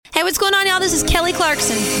What's going on, y'all? This is Kelly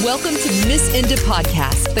Clarkson. Welcome to Miss Indie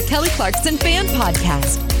Podcast, the Kelly Clarkson fan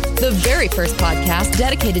podcast. The very first podcast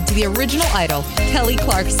dedicated to the original idol, Kelly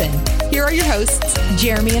Clarkson. Here are your hosts,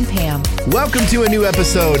 Jeremy and Pam. Welcome to a new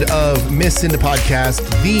episode of Miss Indie Podcast,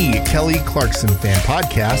 the Kelly Clarkson fan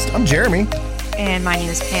podcast. I'm Jeremy. And my name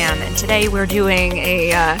is Pam, and today we're doing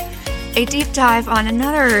a deep dive on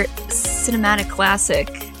another cinematic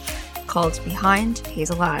classic called Behind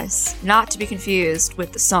Hazel Eyes. Not to be confused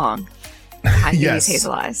with the song Behind Yes. These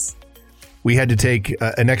Hazel Eyes. We had to take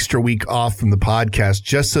an extra week off from the podcast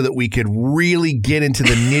just so that we could really get into the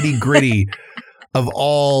nitty gritty of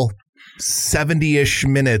all 70-ish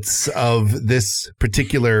minutes of this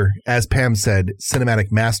particular, as Pam said,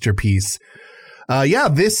 cinematic masterpiece.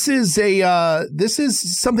 This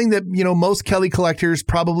is something that, you know, most Kelly collectors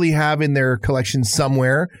probably have in their collection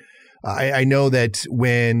somewhere. I know that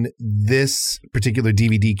when this particular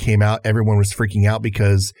DVD came out, everyone was freaking out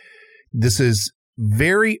because this is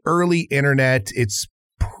very early internet. It's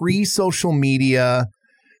pre-social media.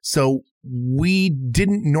 So we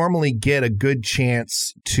didn't normally get a good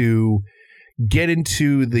chance to get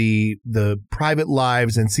into the private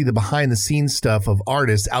lives and see the behind the scenes stuff of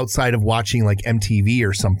artists outside of watching like MTV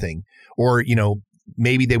or something, or, you know,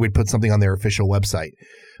 maybe they would put something on their official website.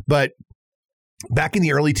 But back in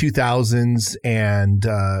the early 2000s and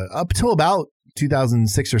up till about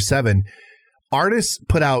 2006 or 7, artists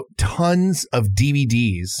put out tons of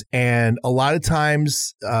DVDs, and a lot of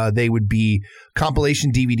times they would be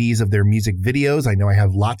compilation DVDs of their music videos. I know I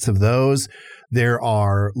have lots of those. There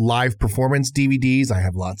are live performance DVDs. I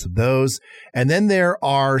have lots of those. And then there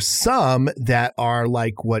are some that are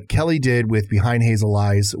like what Kelly did with Behind Hazel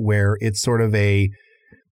Eyes, where it's sort of a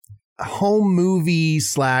home movie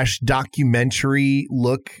 / documentary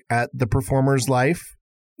look at the performer's life.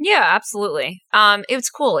 Yeah, absolutely. It was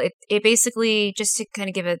cool. It basically, just to kind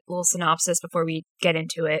of give a little synopsis before we get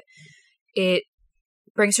into it, it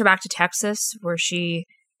brings her back to Texas, where she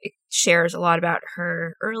shares a lot about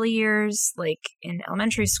her early years, like in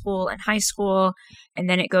elementary school and high school. And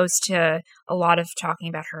then it goes to a lot of talking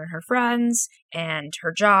about her and her friends and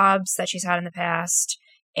her jobs that she's had in the past.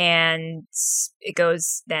 And it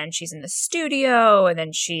goes, then she's in the studio, and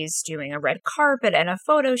then she's doing a red carpet and a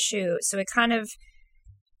photo shoot. So it kind of,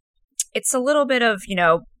 it's a little bit of, you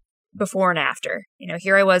know, before and after. You know,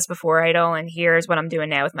 here I was before Idol, and here's what I'm doing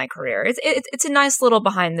now with my career. It's a nice little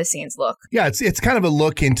behind the scenes look. Yeah, it's kind of a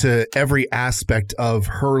look into every aspect of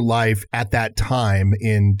her life at that time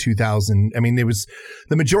in 2000. I mean, it was,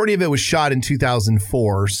 the majority of it was shot in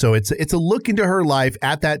 2004, so it's a look into her life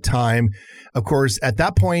at that time. Of course, at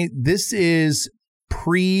that point, this is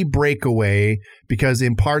pre-Breakaway, because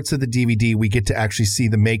in parts of the DVD we get to actually see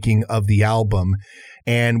the making of the album.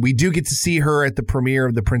 And we do get to see her at the premiere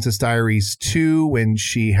of The Princess Diaries 2 when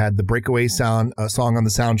she had the Breakaway song on the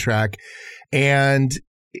soundtrack. And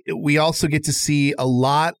we also get to see a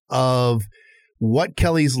lot of what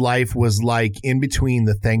Kelly's life was like in between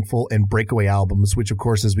the Thankful and Breakaway albums, which, of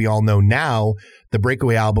course, as we all know now, the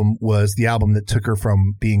Breakaway album was the album that took her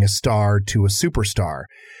from being a star to a superstar.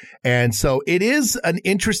 And so it is an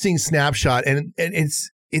interesting snapshot, and it's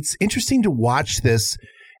interesting to watch this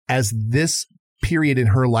as this period in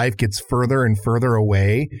her life gets further and further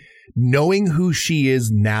away, knowing who she is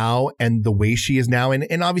now and the way she is now.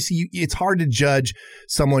 And obviously it's hard to judge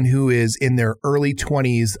someone who is in their early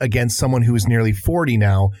 20s against someone who is nearly 40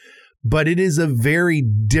 now, but it is a very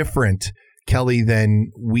different Kelly than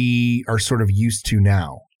we are sort of used to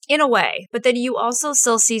now. In a way, but then you also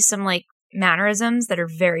still see some like mannerisms that are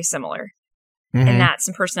very similar, and that's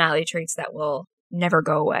some personality traits that will never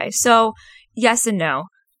go away. So yes and no.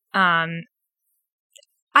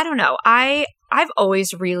 I don't know. I've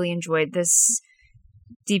always really enjoyed this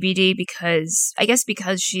DVD because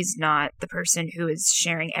she's not the person who is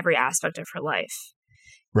sharing every aspect of her life.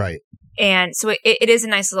 Right. And so it is a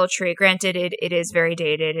nice little treat. Granted, it is very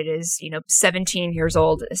dated. It is, 17 years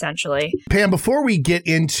old, essentially. Pam, before we get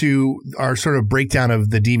into our sort of breakdown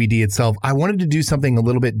of the DVD itself, I wanted to do something a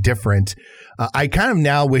little bit different. I kind of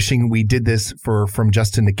now wishing we did this From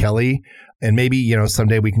Justin to Kelly. And maybe,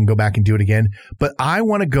 someday we can go back and do it again. But I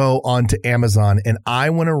want to go on to Amazon and I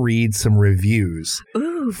want to read some reviews.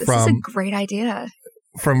 Ooh, this is a great idea.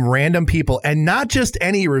 From random people, and not just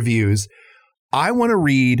any reviews. I want to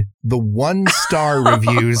read the 1-star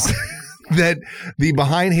reviews that the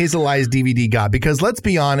Behind Hazel Eyes DVD got, because let's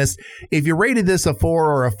be honest, if you rated this a 4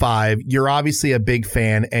 or a 5, you're obviously a big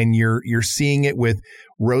fan and you're seeing it with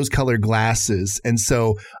rose-colored glasses. And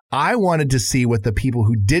so I wanted to see what the people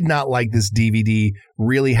who did not like this DVD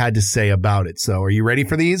really had to say about it. So are you ready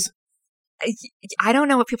for these? I don't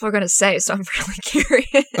know what people are going to say, so I'm really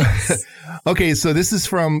curious. Yes. Okay, so this is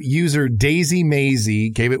from user Daisy Maisie,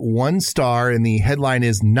 gave it 1 star, and the headline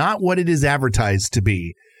is "Not What It Is Advertised to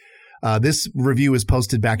Be." This review was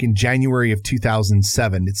posted back in January of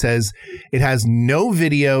 2007. It says, "It has no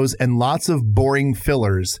videos and lots of boring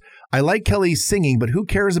fillers. I like Kelly's singing, but who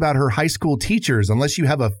cares about her high school teachers unless you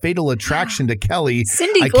have a fatal attraction to Kelly?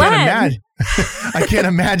 Cindy Glenn. I can't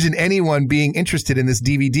imagine anyone being interested in this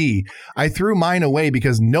DVD. I threw mine away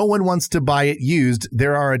because no one wants to buy it used.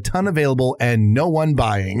 There are a ton available and no one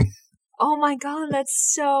buying." Oh my God,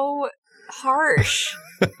 that's so harsh.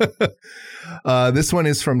 This one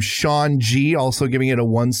is from Sean G, also giving it a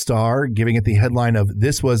 1 star, giving it the headline of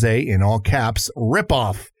 "This was a," in all caps,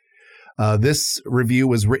 "ripoff." This review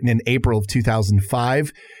was written in April of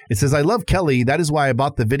 2005. It says, "I love Kelly. That is why I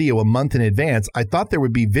bought the video a month in advance. I thought there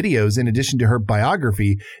would be videos in addition to her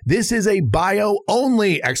biography. This is a bio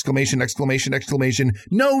only! Exclamation, exclamation, exclamation.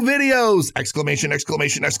 No videos! Exclamation,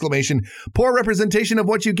 exclamation, exclamation. Poor representation of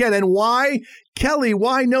what you get. And why? Kelly,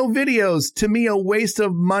 why no videos? To me, a waste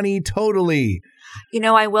of money totally." You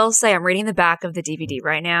know, I will say I'm reading the back of the DVD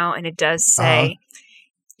right now, and it does say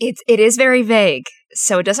it is very vague.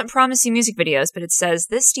 So it doesn't promise you music videos, but it says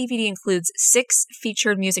this DVD includes 6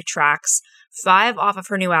 featured music tracks, 5 off of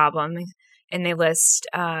her new album, and they list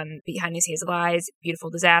Behind These Hazel Eyes, Beautiful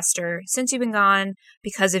Disaster, Since You've Been Gone,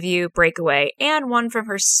 Because of You, Breakaway, and one from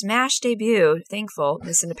her smash debut, Thankful,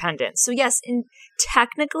 Miss Independent. So yes,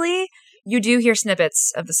 technically, you do hear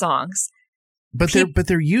snippets of the songs. But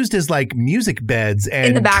they're used as like music beds and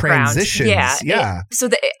in the background. Transitions. Yeah.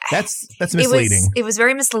 That's misleading. It was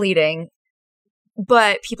very misleading.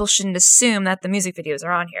 But people shouldn't assume that the music videos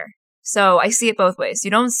are on here. So I see it both ways.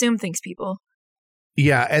 You don't assume things, people.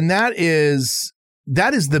 Yeah, and that is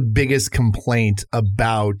the biggest complaint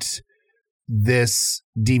about this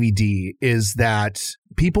DVD is that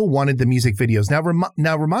people wanted the music videos.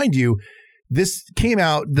 Now remind you, this came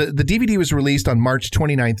out, the DVD was released on March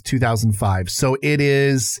 29th, 2005. So it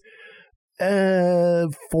is 4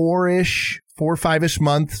 or 5-ish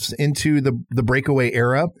months into the breakaway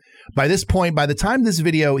era. By this point, by the time this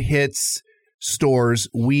video hits stores,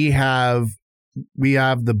 we have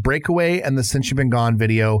the breakaway and the Since You've Been Gone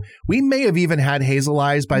video. We may have even had Hazel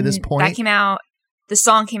Eyes by this point. That came out, the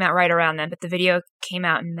song came out right around then, but the video came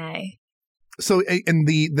out in May. So, and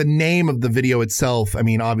the name of the video itself, I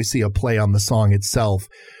mean, obviously a play on the song itself,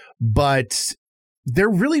 but there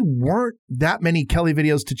really weren't that many Kelly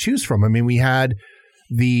videos to choose from. I mean, we had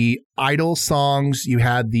the Idol songs, you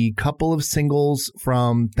had the couple of singles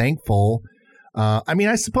from Thankful. I mean,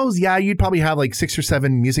 I suppose, yeah, you'd probably have like 6 or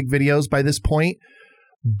 7 music videos by this point.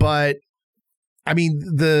 But I mean,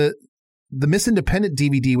 the Miss Independent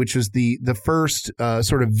DVD, which was the first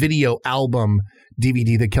sort of video album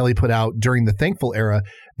DVD that Kelly put out during the Thankful era,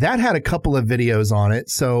 that had a couple of videos on it.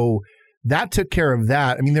 So that took care of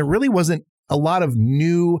that. I mean, there really wasn't a lot of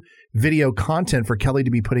new video content for Kelly to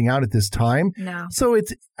be putting out at this time. No. So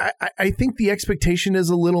I think the expectation is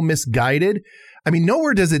a little misguided. I mean,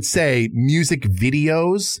 nowhere does it say music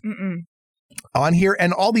videos on here.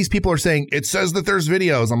 And all these people are saying, it says that there's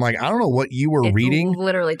videos. I'm like, I don't know what you were reading. It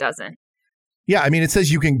literally doesn't. Yeah, I mean, it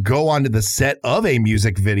says you can go onto the set of a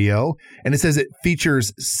music video, and it says it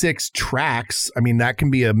features 6 tracks. I mean, that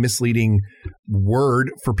can be a misleading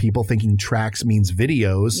word for people thinking tracks means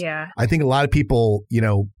videos. Yeah. I think a lot of people,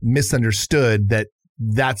 misunderstood that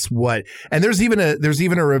that's what. And there's even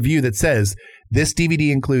a review that says this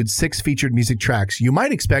DVD includes 6 featured music tracks. You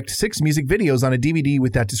might expect 6 music videos on a DVD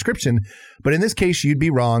with that description, but in this case, you'd be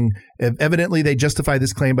wrong. Evidently, they justify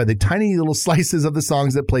this claim by the tiny little slices of the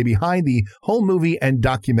songs that play behind the whole movie and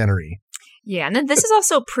documentary. Yeah, and then this is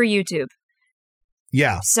also pre-YouTube.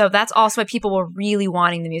 Yeah. So that's also why people were really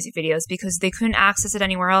wanting the music videos, because they couldn't access it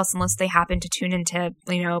anywhere else unless they happened to tune into,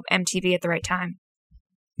 MTV at the right time.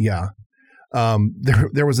 Yeah.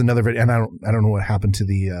 There was another video, and I don't know what happened to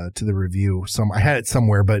the review. I had it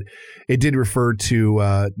somewhere, but it did refer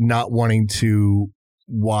to not wanting to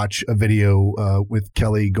watch a video with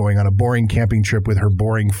Kelly going on a boring camping trip with her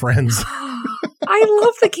boring friends. I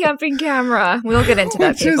love the camping camera. We'll get into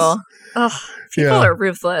that, people. People are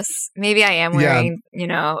ruthless. Maybe I am wearing,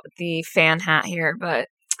 the fan hat here, but.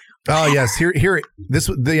 Oh yes, here.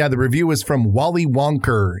 The review was from Wally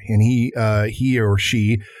Wonker, and he or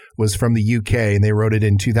she was from the UK, and they wrote it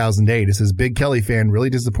in 2008. It says, "Big Kelly fan,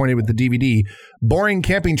 really disappointed with the DVD. Boring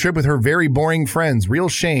camping trip with her very boring friends. Real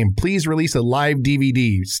shame. Please release a live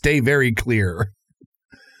DVD. Stay very clear."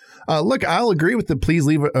 Look, I'll agree with the please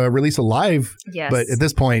release a live. Yes, but at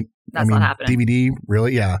this point, that's not happening. DVD,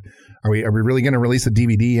 really? Yeah. Are we really going to release a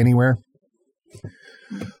DVD anywhere?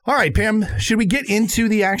 All right, Pam, should we get into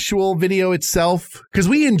the actual video itself? Because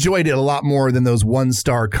we enjoyed it a lot more than those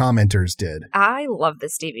 1-star commenters did. I love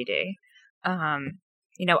this DVD.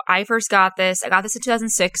 I first got this. I got this in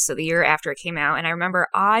 2006, so the year after it came out. And I remember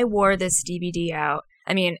I wore this DVD out.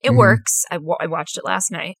 I mean, it works. I watched it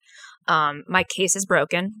last night. My case is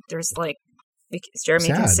broken. There's Jeremy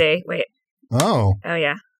can see. Wait. Oh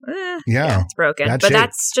yeah. Yeah, it's broken. But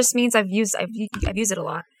that's just means I've used it a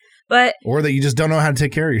lot. But or that you just don't know how to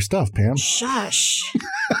take care of your stuff, Pam. Shush.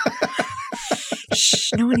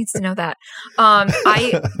 Shh, no one needs to know that.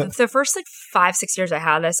 The first 5-6 years I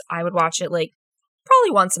had this, I would watch it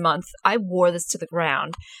probably once a month. I wore this to the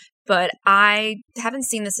ground, but I haven't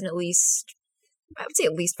seen this in I would say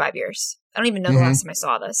at least 5 years. I don't even know the last time I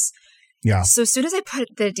saw this. Yeah. So as soon as I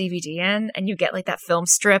put the DVD in and you get that film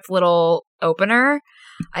strip little opener,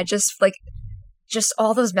 I just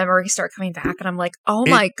all those memories start coming back and I'm like, oh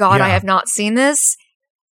my God, I have not seen this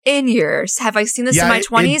in years. Have I seen this in my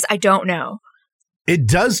 20s? I don't know. It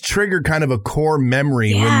does trigger kind of a core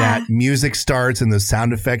memory when that music starts and the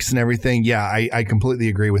sound effects and everything. Yeah, I completely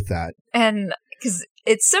agree with that. And because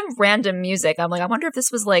it's some random music. I'm like, I wonder if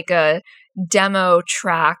this was a demo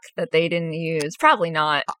track that they didn't use. Probably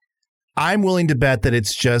not. I'm willing to bet that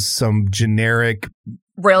it's just some generic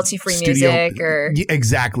royalty-free music or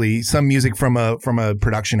exactly some music from a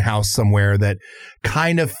production house somewhere that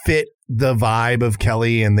kind of fit the vibe of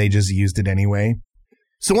Kelly and they just used it anyway.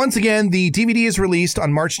 So once again, the DVD is released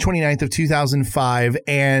on March 29th of 2005,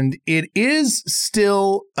 and it is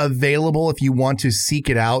still available if you want to seek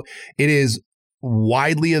it out. It is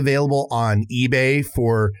widely available on eBay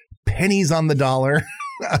for pennies on the dollar.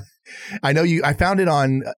 I found it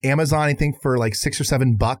on Amazon, I think, for $6 or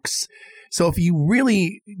 $7. So if you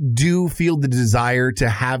really do feel the desire to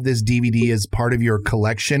have this DVD as part of your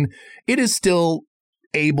collection, it is still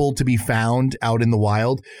able to be found out in the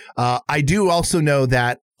wild. I do also know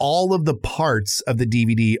that all of the parts of the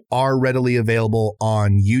DVD are readily available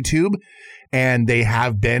on YouTube, and they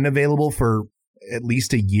have been available for at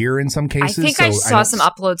least a year in some cases. I think I saw some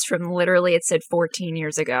uploads from literally, it said 14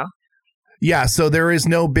 years ago. Yeah, so there is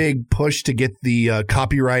no big push to get the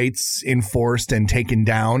copyrights enforced and taken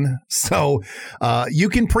down. So you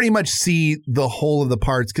can pretty much see the whole of the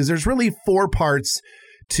parts because there's really 4 parts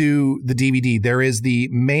to the DVD. There is the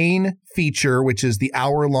main feature, which is the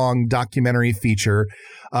hour-long documentary feature.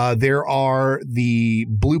 There are the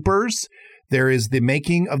bloopers. There is the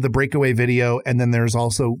making of the breakaway video. And then there's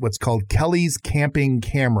also what's called Kelly's Camping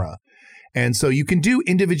Camera. And so you can do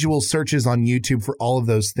individual searches on YouTube for all of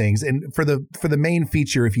those things. And for the main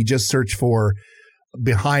feature, if you just search for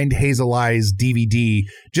Behind Hazel Eyes DVD,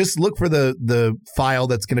 just look for the file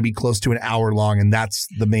that's going to be close to an hour long, and that's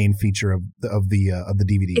the main feature of the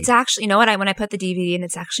DVD. It's actually, you know what? When I put the DVD in,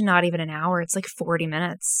 it's actually not even an hour. It's 40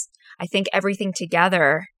 minutes. I think everything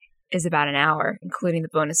together is about an hour, including the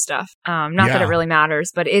bonus stuff. Not that it really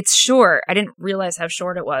matters, but it's short. I didn't realize how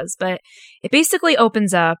short it was, but it basically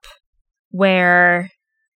opens up where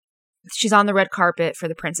she's on the red carpet for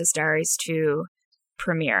the Princess Diaries 2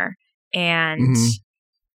 premiere. And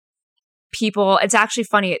people, it's actually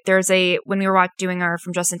funny. When we were doing our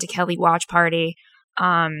From Justin to Kelly watch party,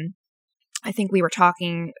 I think we were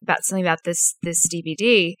talking about something about this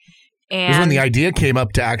DVD. And this is when the idea came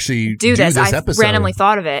up to actually do this episode. I randomly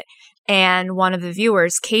thought of it. And one of the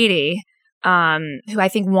viewers, Katie, who I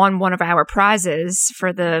think won one of our prizes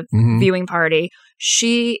for the viewing party,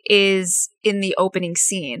 she is in the opening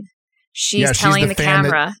scene. She's telling the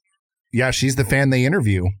camera. She's the fan they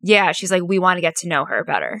interview. Yeah, she's like, we want to get to know her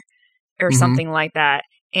better or something like that.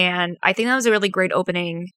 And I think that was a really great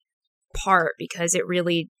opening part because it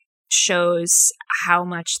really shows how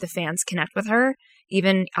much the fans connect with her.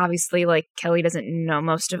 Even obviously, Kelly doesn't know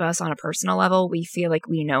most of us on a personal level. We feel like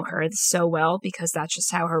we know her so well because that's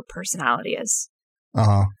just how her personality is.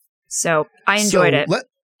 So I enjoyed it.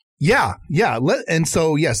 And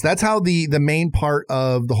so, yes, that's how the main part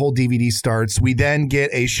of the whole DVD starts. We then get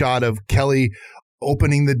a shot of Kelly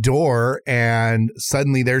opening the door and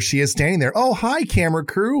suddenly there she is standing there. Oh, hi, camera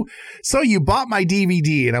crew. So you bought my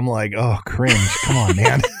DVD. And I'm like, oh, cringe. Come on,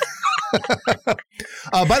 man.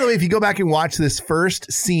 By the way, if you go back and watch this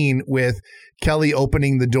first scene with Kelly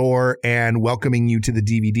opening the door and welcoming you to the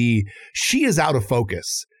DVD, she is out of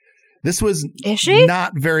focus. This was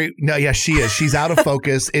not very. No, yeah, she is. She's out of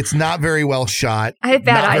focus. It's not very well shot. I have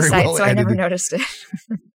bad eyesight, so I never noticed it.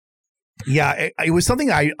 Yeah, it was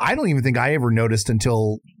something I don't even think I ever noticed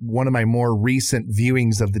until one of my more recent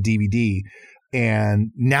viewings of the DVD.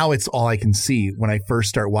 And now it's all I can see when I first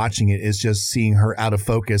start watching it is just seeing her out of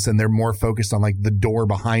focus, and they're more focused on the door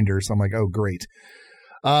behind her. So I'm like, oh, great.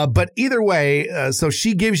 But either way, so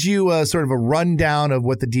she gives you sort of a rundown of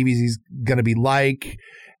what the DVD is going to be like,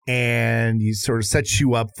 and you sort of sets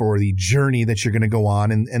you up for the journey that you're going to go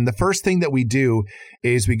on. And the first thing that we do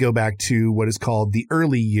is we go back to what is called the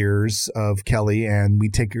early years of Kelly, and we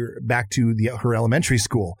take her back to her elementary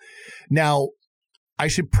school. Now, I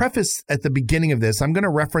should preface at the beginning of this, I'm going to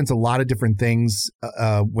reference a lot of different things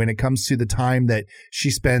when it comes to the time that she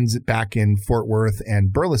spends back in Fort Worth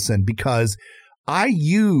and Burleson, because I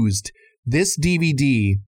used this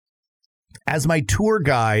DVD as my tour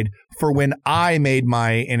guide for when I made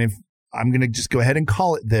and if I'm going to just go ahead and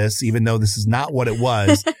call it this, even though this is not what it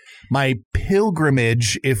was, my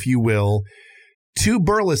pilgrimage, if you will, to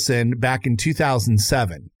Burleson back in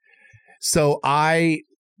 2007. So I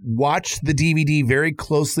watched the DVD very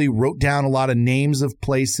closely, wrote down a lot of names of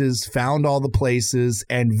places, found all the places,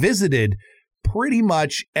 and visited pretty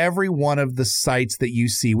much every one of the sites that you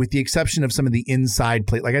see, with the exception of some of the inside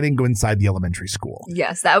place. Like, I didn't go inside the elementary school.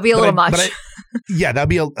 Yes, that would be a little much. Yeah, that'd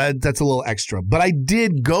be that's a little extra. But I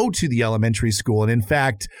did go to the elementary school, and in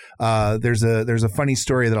fact, there's a funny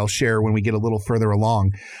story that I'll share when we get a little further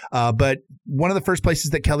along. But one of the first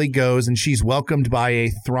places that Kelly goes, and she's welcomed by a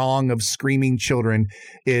throng of screaming children,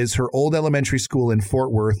 is her old elementary school in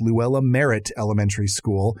Fort Worth, Luella Merritt Elementary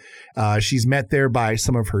School. She's met there by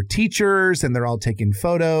some of her teachers, and they're all taking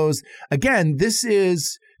photos. Again, this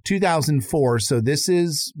is 2004, so this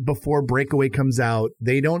is before Breakaway comes out.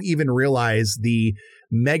 They don't even realize the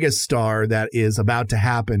megastar that is about to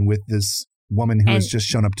happen with this woman who has just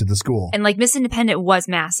shown up to the school. And like, Miss Independent was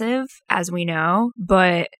massive, as we know,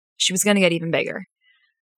 but she was going to get even bigger.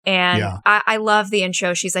 And yeah. I love the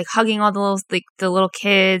intro. She's like hugging all the little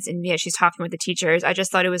kids, and yeah, she's talking with the teachers. I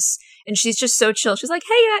just thought it was, and she's just so chill. She's like,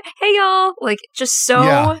 hey y'all, like, just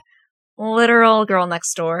so literal girl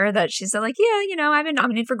next door that she's like, yeah, I've been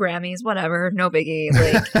nominated for Grammys, whatever, no biggie.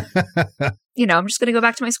 Like, I'm just gonna go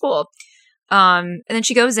back to my school. And then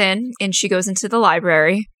she goes in, and she goes into the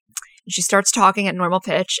library, and she starts talking at normal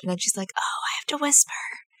pitch, and then she's like, oh, I have to whisper.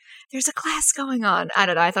 There's a class going on. I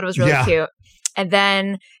don't know. I thought it was really cute. And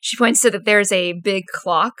then she points to that there's a big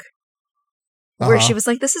clock where she was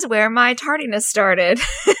like, this is where my tardiness started.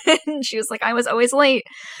 And she was like, I was always late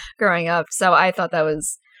growing up. So I thought that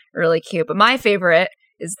was really cute. But my favorite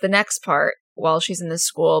is the next part while she's in this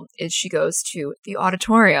school is she goes to the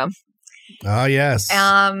auditorium. Oh, yes.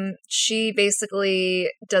 She basically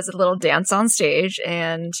does a little dance on stage,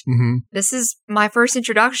 and this is my first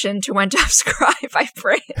introduction to When Doves Cry by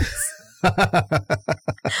Prince.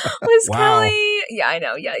 Was Kelly? Yeah, I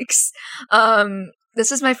know. Yikes.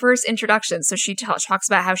 This is my first introduction. So she talks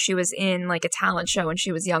about how she was in like a talent show when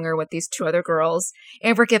she was younger with these two other girls,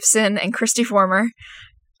 Amber Gibson and Christy Former.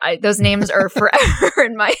 Those names are forever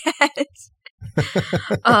in my head.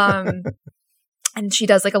 And she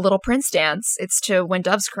does like a little Prince dance. It's to When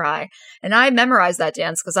Doves Cry. And I memorized that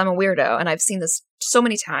dance because I'm a weirdo and I've seen this so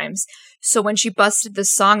many times. So when she busted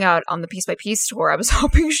this song out on the Piece by Piece tour, I was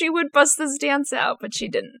hoping she would bust this dance out, but she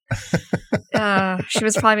didn't. She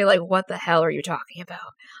was probably like, what the hell are you talking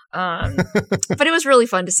about? But it was really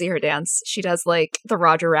fun to see her dance. She does like the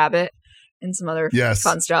Roger Rabbit and some other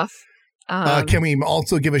fun stuff. Can we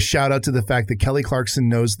also give a shout out to the fact that Kelly Clarkson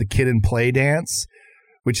knows the Kid and Play dance,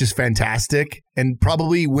 which is fantastic and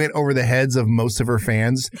probably went over the heads of most of her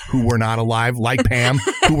fans who were not alive, like Pam,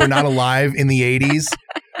 who were not alive in the 80s.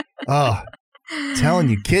 Oh, telling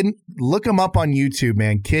you, look them up on YouTube,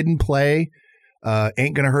 man. Kid and Play,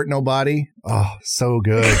 Ain't Gonna Hurt Nobody. Oh, so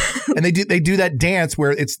good. And they do that dance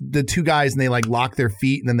where it's the two guys and they like lock their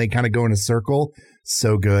feet and then they kind of go in a circle.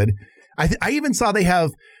 So good. I even saw they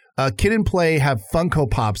have Kid and Play have Funko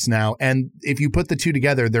Pops now, and if you put the two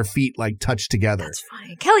together, their feet like touch together. That's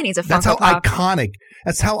funny. Kelly needs a Funko Pop.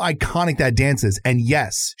 That's how iconic that dance is. And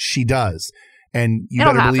yes, she does. And you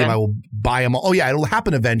better believe I will buy them all. Oh yeah, it'll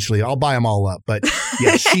happen eventually. I'll buy them all up. But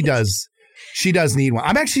yeah, she does. She does need one.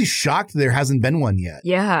 I'm actually shocked there hasn't been one yet.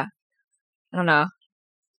 Yeah, I don't know.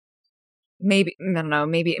 Maybe I don't know.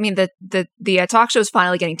 Maybe I mean the talk show is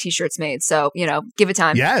finally getting T-shirts made. So give it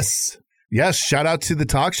time. Yes, shout out to the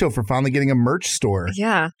talk show for finally getting a merch store.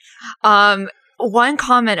 Yeah. One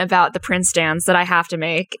comment about the Prince dance that I have to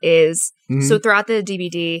make is, so throughout the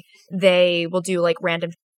DVD, they will do like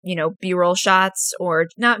random, B-roll shots, or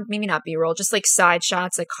maybe not B-roll, just like side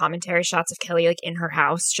shots, like commentary shots of Kelly like in her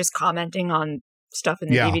house, just commenting on stuff in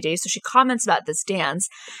the DVD. So she comments about this dance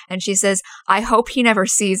and she says, I hope he never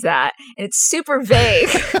sees that. And it's super vague,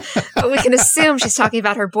 but we can assume she's talking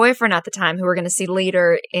about her boyfriend at the time, who we're going to see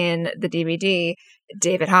later in the DVD,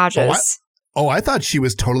 David Hodges. I thought she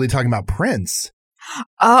was totally talking about Prince.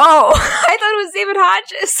 Oh, I thought it was David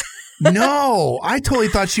Hodges. No, I totally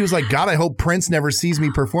thought she was like, God, I hope Prince never sees me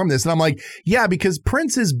perform this. And I'm like, yeah, because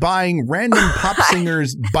Prince is buying random pop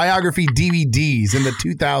singers biography DVDs in the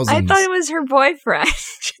 2000s. I thought it was her boyfriend.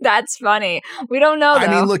 That's funny. We don't know, though. I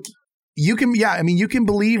mean, look, you can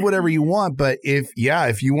believe whatever you want, but if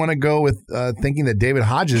you want to go with thinking that David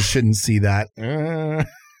Hodges shouldn't see that.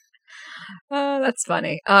 That's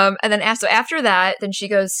funny. And then after that, then she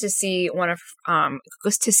goes to see one of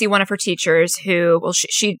her teachers who, well,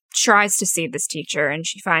 she tries to see this teacher, and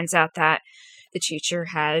she finds out that the teacher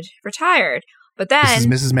had retired. But then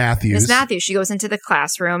this is Mrs. Matthews. Miss Matthews, she goes into the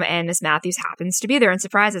classroom, and Miss Matthews happens to be there and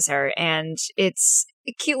surprises her. And it's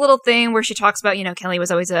a cute little thing where she talks about, Kelly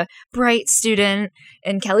was always a bright student,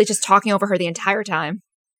 and Kelly just talking over her the entire time.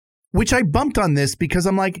 Which I bumped on this because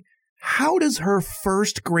I'm like, how does her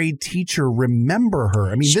first grade teacher remember her?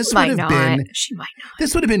 I mean, She might not.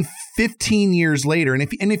 15 years later. And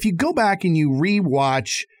if you go back and you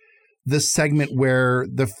rewatch the segment where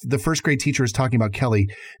the first grade teacher is talking about Kelly,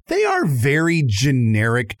 they are very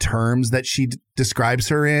generic terms that she describes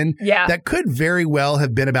her in. Yeah. That could very well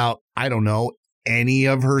have been about, I don't know, any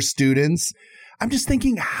of her students. I'm just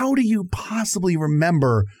thinking, how do you possibly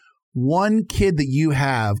remember one kid that you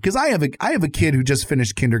have? Because I have a kid who just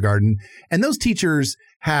finished kindergarten, and those teachers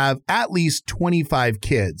have at least 25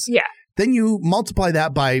 kids. Yeah. Then you multiply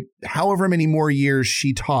that by however many more years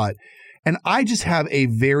she taught. And I just have a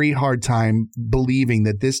very hard time believing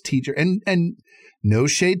that this teacher, and no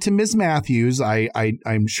shade to Ms. Matthews,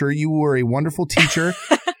 I'm sure you were a wonderful teacher,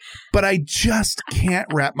 but I just can't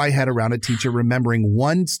wrap my head around a teacher remembering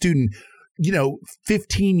one student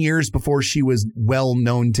 15 years before she was well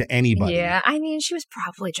known to anybody. Yeah, I mean, she was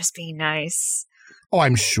probably just being nice. Oh,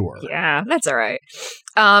 I'm sure. Yeah, that's all right.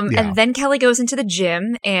 And then Kelly goes into the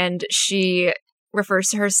gym, and she refers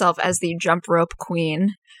to herself as the jump rope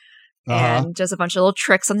queen, and does a bunch of little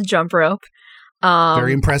tricks on the jump rope.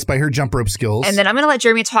 Very impressed by her jump rope skills. And then I'm going to let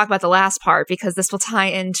Jeremy talk about the last part, because this will tie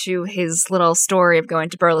into his little story of going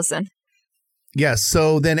to Burleson. Yes.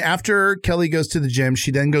 So then after Kelly goes to the gym, she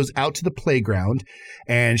then goes out to the playground,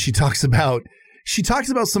 and she talks about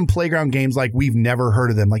some playground games like we've never heard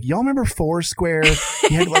of them. Like, y'all remember Foursquare?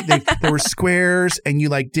 You had, there were squares, and you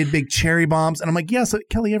did big cherry bombs. And I'm like, yes,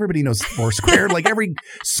 Kelly, everybody knows Foursquare. Like every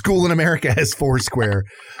school in America has Foursquare.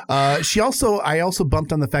 I also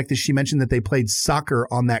bumped on the fact that she mentioned that they played soccer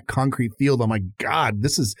on that concrete field. I'm like, God,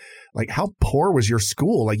 this is like, how poor was your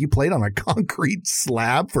school? Like, you played on a concrete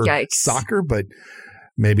slab for soccer, but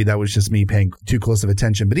maybe that was just me paying too close of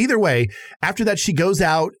attention. But either way, after that, she goes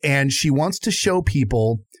out and she wants to show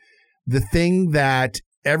people the thing that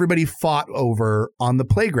everybody fought over on the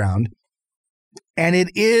playground. And it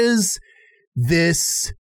is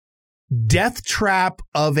this death trap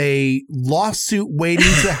of a lawsuit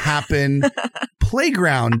waiting to happen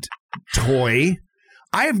playground toy.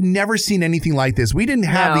 I have never seen anything like this. We didn't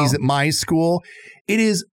have these at my school. It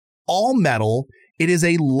is all metal. It is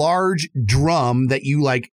a large drum that you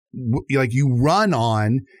you run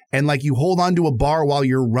on, and you hold onto a bar while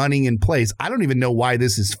you're running in place. I don't even know why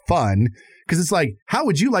this is fun, because it's like, how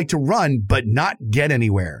would you like to run but not get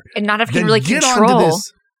anywhere and not have to really control?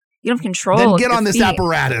 You don't have control. Then get on this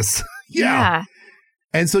apparatus. Yeah.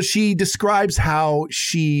 And so she describes how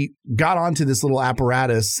she got onto this little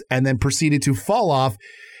apparatus and then proceeded to fall off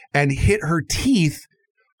and hit her teeth.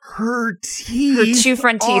 Her two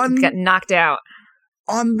front teeth got knocked out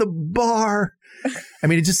on the bar. I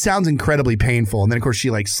mean, it just sounds incredibly painful. And then, of course, she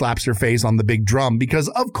slaps her face on the big drum, because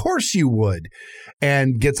of course you would,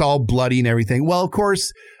 and gets all bloody and everything. Well, of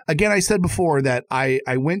course, again, I said before that I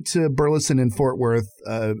went to Burleson in Fort Worth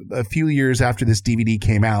a few years after this DVD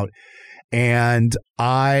came out, and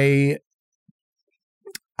I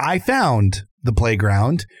found the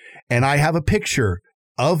playground, and I have a picture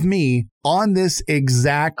of me on this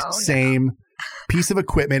exact same piece of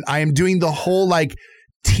equipment. I am doing the whole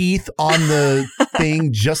teeth on the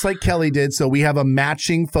thing just like Kelly did. So we have a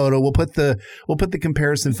matching photo. We'll put the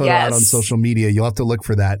comparison photo out on social media. You'll have to look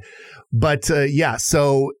for that. But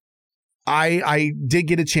so I did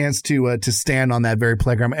get a chance to stand on that very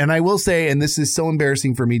playground. And I will say, and this is so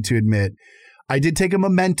embarrassing for me to admit, I did take a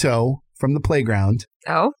memento from the playground.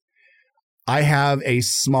 Oh. I have a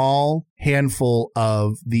small handful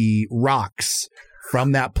of the rocks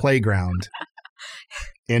from that playground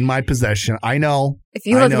in my possession. I know. If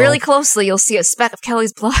you look really closely, you'll see a speck of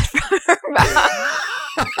Kelly's blood from her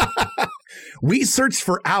mouth. We searched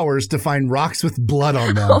for hours to find rocks with blood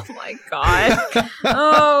on them. Oh my God.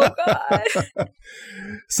 Oh God.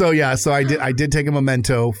 So I did take a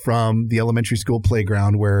memento from the elementary school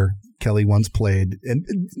playground where Kelly once played. And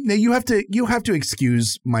now you have to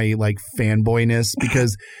excuse my like fanboyness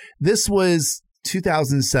because this was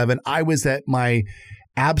 2007. I was at my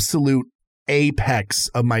absolute apex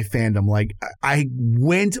of my fandom. Like I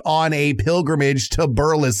went on a pilgrimage to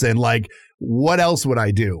Burleson. Like what else would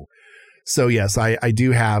I do? So yes, I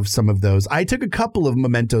do have some of those. I took a couple of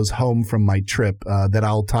mementos home from my trip that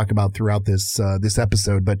I'll talk about throughout this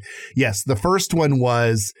episode. But yes, the first one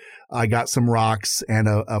was I got some rocks and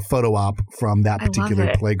a photo op from that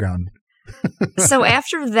particular playground. So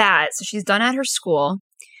after that, so she's done at her school.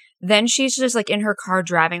 Then she's just like in her car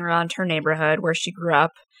driving around her neighborhood where she grew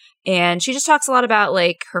up. And she just talks a lot about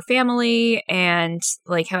like her family and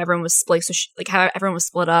like how everyone was split. So how everyone was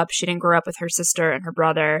split up. She didn't grow up with her sister and her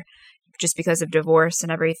brother just because of divorce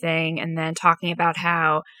and everything. And then talking about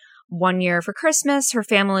how one year for Christmas, her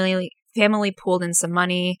family pooled in some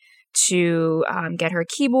money to get her a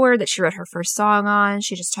keyboard that she wrote her first song on.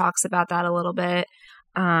 She just talks about that a little bit.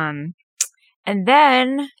 And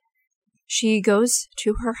then she goes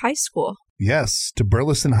to her high school. Yes, to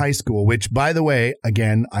Burleson High School, which, by the way,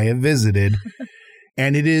 again, I have visited.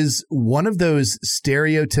 And it is one of those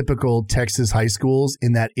stereotypical Texas high schools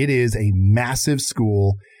in that it is a massive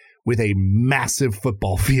school with a massive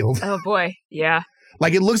football field. Oh, boy. Yeah.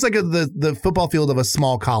 Like it looks like the football field of a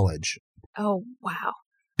small college. Oh, wow.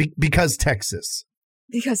 Because Texas.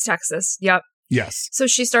 Because Texas. Yep. Yes. So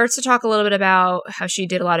she starts to talk a little bit about how she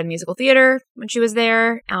did a lot of musical theater when she was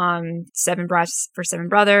there. Seven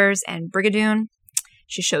Brothers and Brigadoon.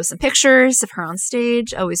 She shows some pictures of her on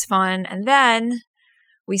stage. Always fun. And then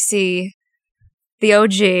we see the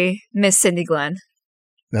OG, Miss Cindy Glenn.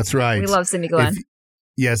 That's right. We love Cindy Glenn.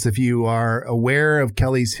 If you are aware of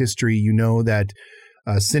Kelly's history, you know that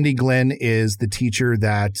Cindy Glenn is the teacher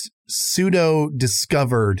that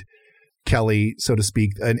pseudo-discovered Kelly, so to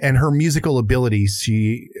speak, and her musical abilities.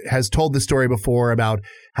 She has told the story before about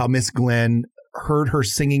how Miss Glenn heard her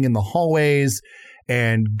singing in the hallways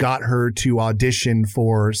and got her to audition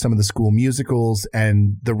for some of the school musicals,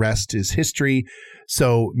 and the rest is history.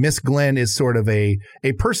 So Miss Glenn is sort of a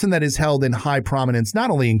person that is held in high prominence,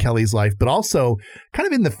 not only in Kelly's life, but also kind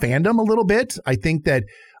of in the fandom a little bit. I think that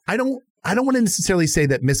I don't want to necessarily say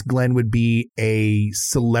that Miss Glenn would be a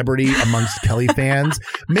celebrity amongst Kelly fans.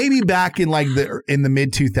 Maybe back in in the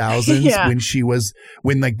mid 2000s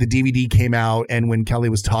when like the DVD came out and when Kelly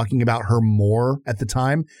was talking about her more at the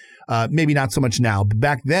time. Maybe not so much now, but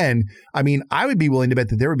back then, I mean, I would be willing to bet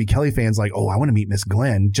that there would be Kelly fans like, oh, I want to meet Miss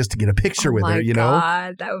Glenn just to get a picture with her, you know?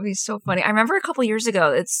 God, that would be so funny. I remember a couple years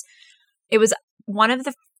ago, it was one of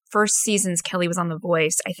the first seasons Kelly was on The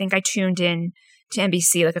Voice. I think I tuned in to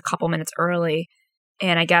NBC like a couple minutes early,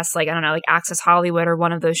 and I guess Access Hollywood or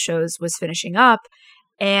one of those shows was finishing up,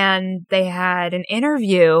 and they had an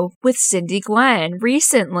interview with Cindy Glenn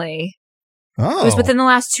recently. Oh. It was within the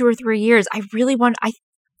last 2 or 3 years.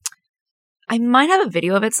 I might have a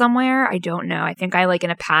video of it somewhere. I don't know. I think I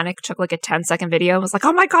in a panic took a 10-second video and was like,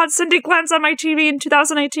 oh my God, Cindy Glenn's on my TV in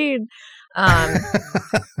 2018. And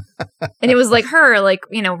it was her,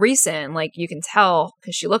 recent, you can tell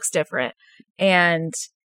because she looks different. And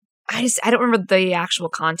I don't remember the actual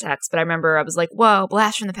context, but I remember I was like, whoa,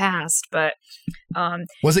 blast from the past. But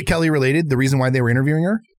was it Kelly related? The reason why they were interviewing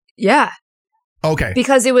her? Yeah. Okay.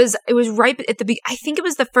 Because it was right at I think it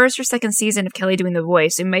was the first or second season of Kelly doing The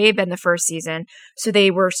Voice. It may have been the first season. So they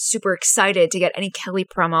were super excited to get any Kelly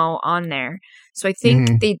promo on there. So I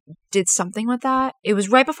think they did something with that. It was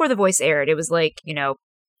right before The Voice aired. It was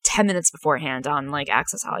 10 minutes beforehand on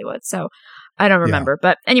Access Hollywood. So I don't remember. Yeah.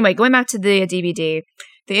 But anyway, going back to the DVD,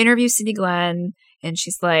 they interview Cindy Glenn and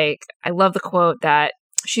she's like, I love the quote that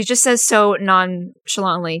she just says so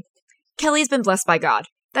nonchalantly, Kelly's been blessed by God.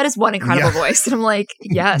 That is one incredible voice. And I'm like,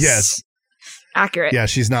 yes. Yes. Accurate. Yeah,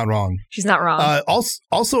 she's not wrong. She's not wrong.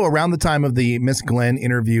 Also, around the time of the Miss Glenn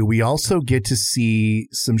interview, we also get to see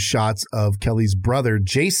some shots of Kelly's brother,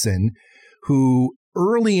 Jason, who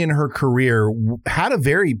early in her career had a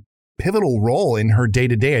very pivotal role in her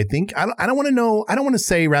day-to-day. I think I don't want to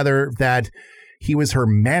say rather that he was her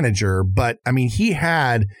manager, but I mean, he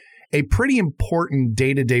had a pretty important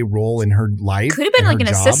day-to-day role in her life. Could have been an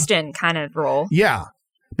assistant kind of role. Yeah.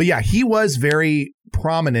 But yeah, he was very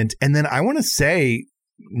prominent. And then I want to say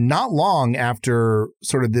not long after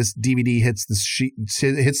sort of this DVD hits the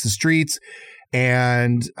streets,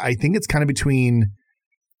 and I think it's kind of between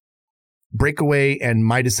Breakaway and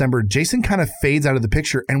My December, Jason kind of fades out of the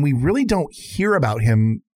picture and we really don't hear about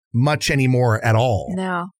him much anymore at all.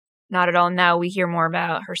 No, not at all. Now we hear more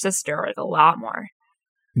about her sister, a lot more.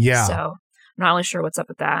 Yeah. So I'm not really sure what's up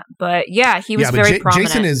with that. But yeah, he was very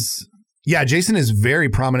prominent. Yeah, Jason is very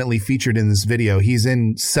prominently featured in this video. He's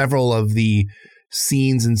in several of the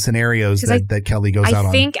scenes and scenarios that Kelly goes out on.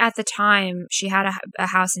 I think at the time she had a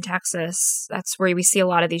house in Texas. That's where we see a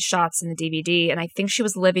lot of these shots in the DVD. And I think she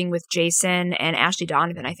was living with Jason, and Ashley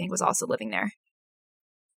Donovan, I think, was also living there.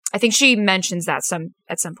 I think she mentions that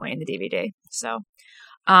at some point in the DVD. So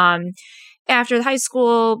after high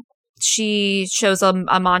school, she shows a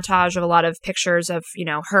montage of a lot of pictures of,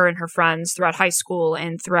 her and her friends throughout high school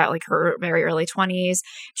and throughout like her very early 20s.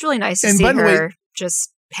 It's really nice to see her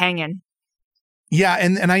just hanging. Yeah,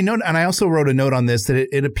 and I know, and I also wrote a note on this that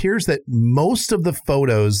it appears that most of the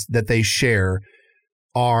photos that they share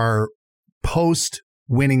are post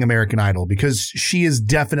winning American Idol, because she is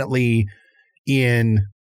definitely in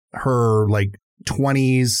her like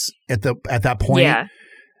 20s at that point. Yeah.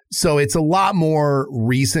 So it's a lot more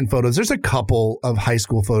recent photos. There's a couple of high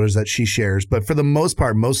school photos that she shares, but for the most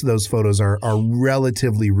part, most of those photos are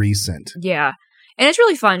relatively recent. Yeah. And it's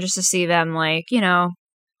really fun just to see them like,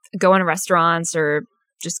 going to restaurants or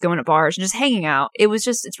just going to bars and just hanging out.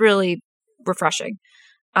 It's really refreshing.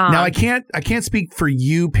 Now I can't speak for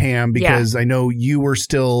you, Pam, because I know you were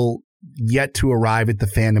still yet to arrive at the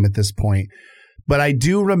fandom at this point, but I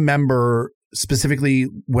do remember specifically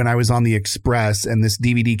when I was on the Express and this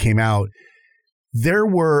DVD came out, there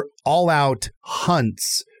were all out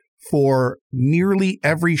hunts for nearly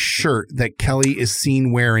every shirt that Kelly is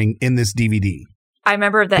seen wearing in this DVD. I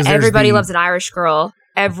remember that Everybody Loves an Irish Girl.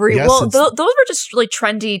 Those were just really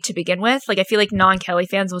trendy to begin with. Like, I feel like non-Kelly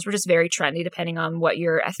fans, those were just very trendy depending on what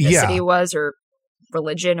your ethnicity was or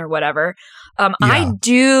religion or whatever. I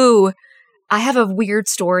have a weird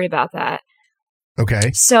story about that.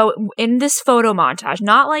 Okay. So in this photo montage,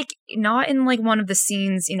 not in like one of the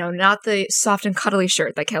scenes, not the soft and cuddly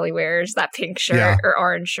shirt that Kelly wears, that pink shirt or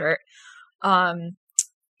orange shirt. In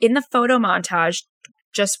the photo montage,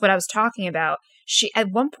 just what I was talking about,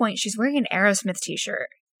 at one point she's wearing an Aerosmith t-shirt.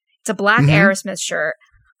 It's a black Aerosmith shirt.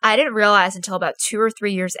 I didn't realize until about 2 or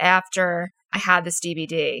 3 years after I had this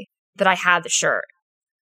DVD that I had the shirt.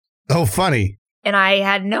 Oh, funny. And I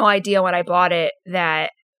had no idea when I bought it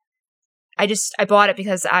that I bought it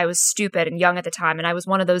because I was stupid and young at the time. And I was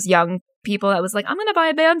one of those young people that was like, I'm going to buy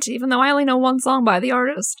a band, even though I only know one song by the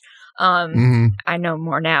artist. I know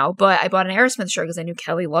more now, but I bought an Aerosmith shirt because I knew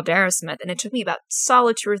Kelly loved Aerosmith. And it took me about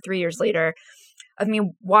solid 2 or 3 years later of me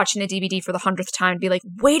watching a DVD for the 100th time to be like,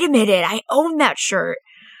 wait a minute, I own that shirt.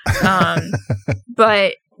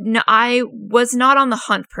 But no, I was not on the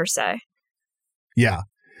hunt per se. Yeah.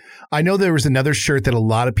 I know there was another shirt that a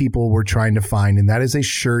lot of people were trying to find, and that is a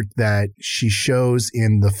shirt that she shows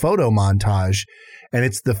in the photo montage. And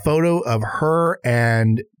it's the photo of her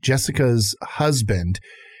and Jessica's husband.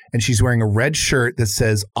 And she's wearing a red shirt that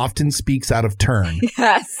says often speaks out of turn.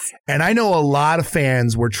 Yes. And I know a lot of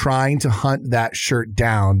fans were trying to hunt that shirt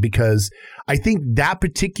down because I think that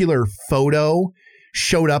particular photo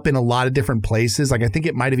showed up in a lot of different places. Like I think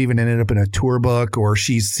it might have even ended up in a tour book, or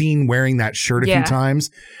she's seen wearing that shirt a few times.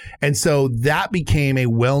 And so that became a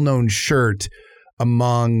well-known shirt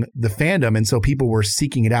among the fandom. And so people were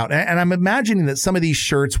seeking it out. And I'm imagining that some of these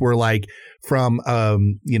shirts were like from,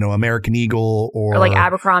 American Eagle or like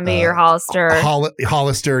Abercrombie or Hollister.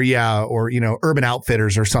 Hollister, yeah. Or, Urban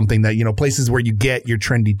Outfitters or something that, places where you get your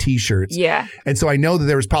trendy t-shirts. Yeah. And so I know that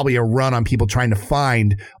there was probably a run on people trying to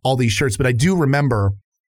find all these shirts, but I do remember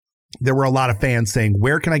there were a lot of fans saying,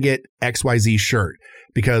 where can I get XYZ shirt?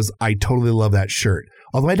 Because I totally love that shirt.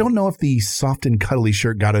 Although I don't know if the soft and cuddly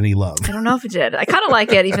shirt got any love. I don't know if it did. I kind of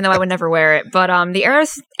like it, even though I would never wear it. But the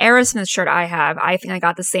Aerosmith shirt I have, I think I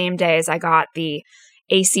got the same day as I got the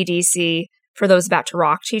AC/DC For Those About to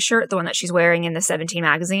Rock t-shirt, the one that she's wearing in the 17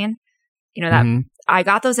 magazine. I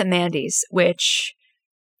got those at Mandy's, which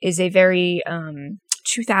is a very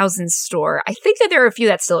 2000s store. I think that there are a few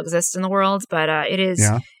that still exist in the world, but it is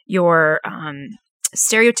your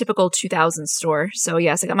stereotypical 2000s store. So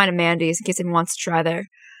yes, I got mine at Mandy's in case anyone wants to try there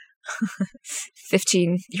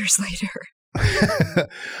 15 years later.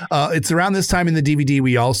 It's around this time in the DVD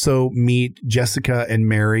we also meet Jessica and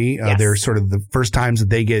Mary. They're sort of the first times that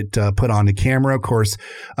they get put on the camera. Of course,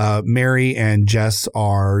 Mary and Jess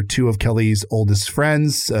are two of Kelly's oldest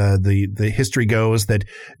friends. The history goes that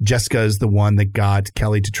Jessica is the one that got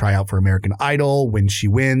Kelly to try out for American Idol. When she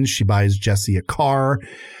wins, she buys Jessie a car.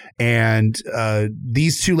 And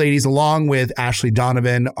these two ladies, along with Ashley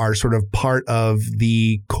Donovan, are sort of part of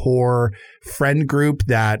the core friend group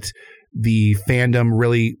that the fandom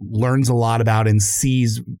really learns a lot about and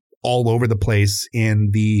sees all over the place in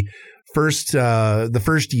the first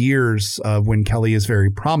years of when Kelly is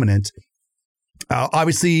very prominent.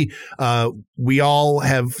 Obviously, we all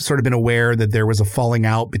have sort of been aware that there was a falling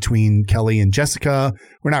out between Kelly and Jessica.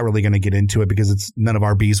 We're not really going to get into it because it's none of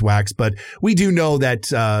our beeswax, but we do know that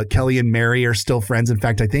Kelly and Mary are still friends. In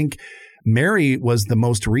fact, I think Mary was the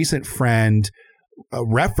most recent friend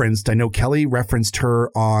referenced. I know Kelly referenced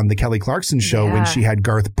her on the Kelly Clarkson show when she had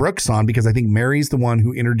Garth Brooks on, because I think Mary's the one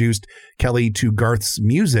who introduced Kelly to Garth's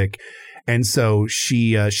music. And so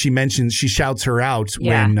she shouts her out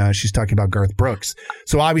when she's talking about Garth Brooks.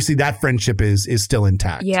 So obviously that friendship is still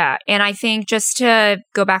intact. Yeah. And I think just to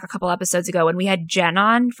go back a couple episodes ago, when we had Jen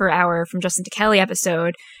on for our From Justin to Kelly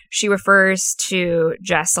episode, she refers to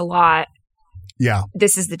Jess a lot. Yeah.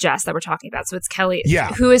 This is the Jess that we're talking about. So it's Kelly,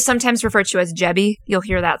 who is sometimes referred to as Jebby. You'll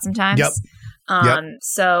hear that sometimes. Yep.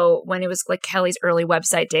 So when it was like Kelly's early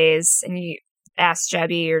website days and you asked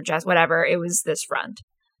Jebby or Jess, whatever, it was this friend.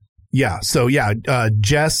 Yeah. So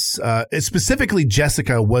Jess, specifically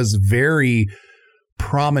Jessica, was very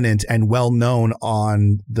prominent and well known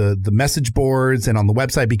on the message boards and on the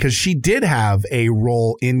website because she did have a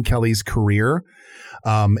role in Kelly's career.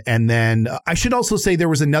 And then I should also say there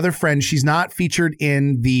was another friend. She's not featured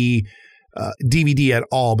in the DVD at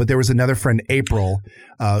all, but there was another friend, April,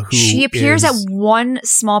 who she appears at one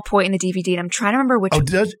small point in the DVD, and I'm trying to remember which.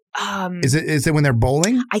 Is it when they're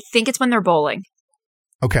bowling? I think it's when they're bowling.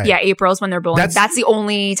 Okay. Yeah, April is when they're bowling. That's the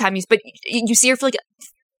only time but you see her for like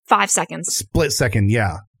 5 seconds. Split second,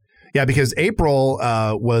 yeah. Yeah, because April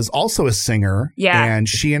was also a singer. Yeah. And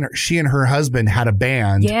she and her husband had a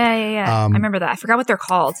band. Yeah. I remember that. I forgot what they're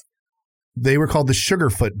called. They were called the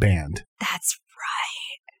Sugarfoot Band. That's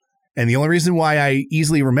right. And the only reason why I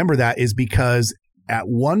easily remember that is because at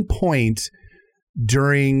one point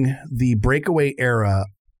during the breakaway era,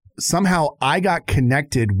 somehow I got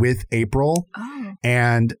connected with April. Oh.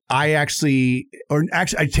 And I take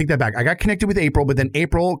that back. I got connected with April, but then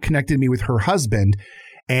April connected me with her husband,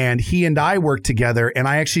 and he and I worked together, and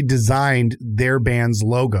I actually designed their band's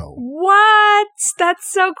logo. What?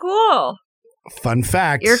 That's so cool. Fun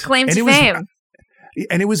fact. Your claim to fame.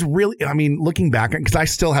 And it was really, I mean, looking back, because I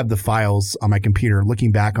still have the files on my computer,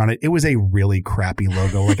 looking back on it, it was a really crappy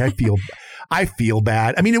logo. Like I feel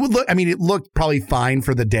bad. I mean, it looked probably fine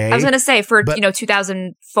for the day. I was going to say for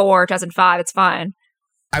 2004, 2005, it's fine.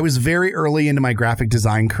 I was very early into my graphic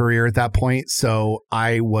design career at that point, so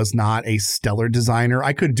I was not a stellar designer.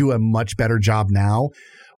 I could do a much better job now,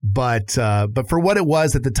 but for what it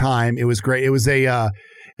was at the time, it was great. It was a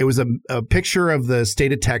picture of the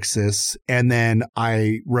state of Texas, and then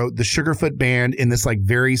I wrote the Sugarfoot Band in this like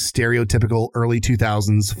very stereotypical early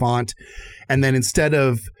 2000s font, and then instead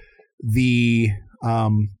of the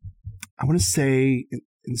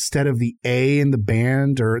instead of the A in the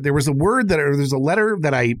band, or there's a letter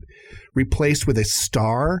that I replaced with a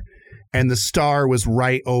star, and the star was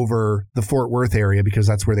right over the Fort Worth area because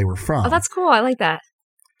that's where they were from. Oh, that's cool. I like that.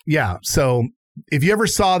 Yeah. So if you ever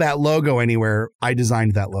saw that logo anywhere, I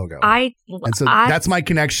designed that logo. That's my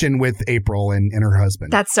connection with April and her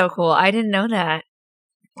husband. That's so cool. I didn't know that.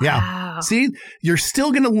 Wow. Yeah. See, you're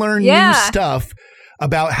still going to learn new stuff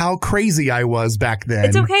about how crazy I was back then.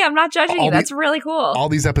 It's okay. I'm not judging you. That's really cool. All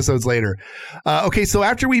these episodes later. Okay, so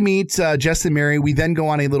after we meet Jess and Mary, we then go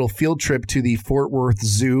on a little field trip to the Fort Worth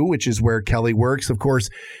Zoo, which is where Kelly works. Of course,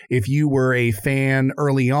 if you were a fan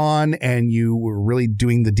early on and you were really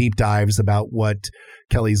doing the deep dives about what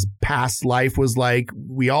Kelly's past life was like,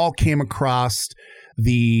 we all came across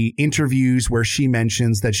the interviews where she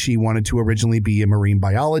mentions that she wanted to originally be a marine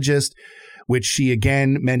biologist, which she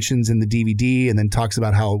again mentions in the DVD, and then talks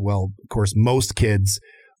about how, well, of course, most kids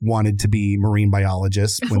wanted to be marine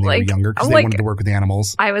biologists when they were younger because they wanted to work with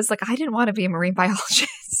animals. I was like, I didn't want to be a marine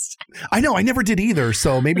biologist. I know. I never did either.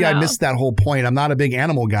 So maybe I missed that whole point. I'm not a big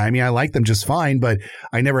animal guy. I mean, I like them just fine, but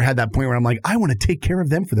I never had that point where I'm like, I want to take care of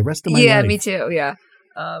them for the rest of my life. Yeah, me too. Yeah.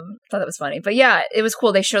 Thought that was funny. But yeah, it was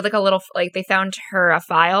cool. They showed like a little, like they found her a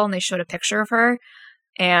file and they showed a picture of her.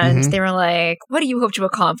 And they were like, what do you hope to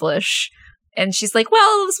accomplish? And she's like,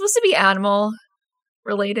 well, it was supposed to be animal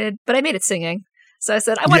related, but I made it singing. So I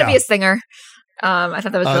said, I want to be a singer. I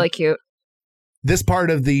thought that was really cute. This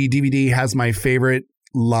part of the DVD has my favorite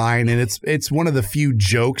line, and it's one of the few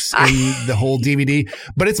jokes in the whole DVD,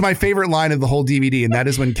 but it's my favorite line of the whole DVD, and that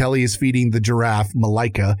is when Kelly is feeding the giraffe,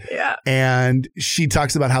 Malika. Yeah. And she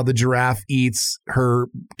talks about how the giraffe eats her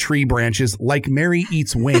tree branches like Mary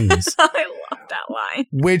eats wings. I love that line.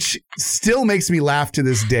 Which still makes me laugh to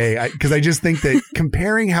this day, because I just think that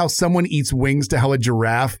comparing how someone eats wings to how a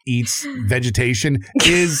giraffe eats vegetation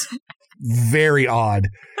is very odd.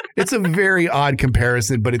 It's a very odd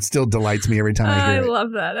comparison, but it still delights me every time I hear it. I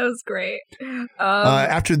love that. That was great.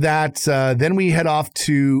 After that, then we head off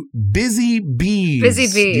to Busy Bees. Busy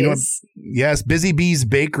Bees. You know, yes, Busy Bees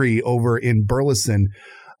Bakery over in Burleson.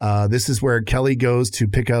 This is where Kelly goes to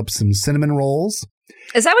pick up some cinnamon rolls.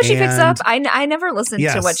 Is that what she picks up? I never listened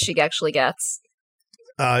to what she actually gets.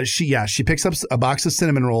 She picks up a box of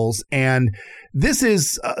cinnamon rolls, and this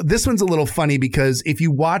one's a little funny because if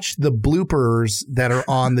you watch the bloopers that are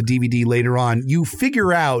on the DVD later on, you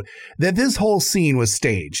figure out that this whole scene was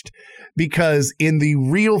staged. Because in the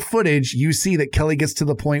real footage, you see that Kelly gets to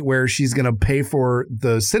the point where she's going to pay for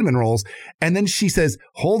the cinnamon rolls, and then she says,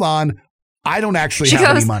 "Hold on, I don't actually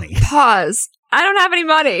have any money." Pause. I don't have any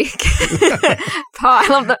money. Pause. I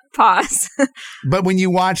love that pause. But when you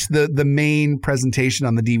watch the main presentation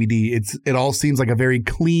on the DVD, it all seems like a very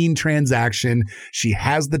clean transaction. She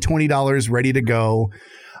has the $20 ready to go.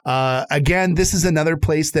 Again, this is another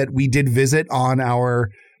place that we did visit on our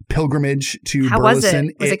pilgrimage to Burleson. How was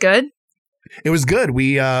it? Was it good? It was good.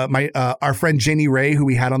 We, our friend Jenny Ray, who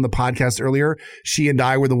we had on the podcast earlier, she and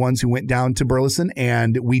I were the ones who went down to Burleson,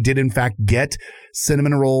 and we did in fact get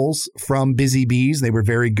cinnamon rolls from Busy Bees. They were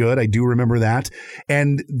very good. I do remember that.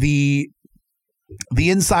 And the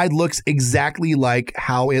inside looks exactly like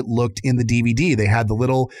how it looked in the DVD. They had the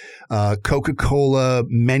little Coca-Cola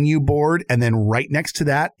menu board, and then right next to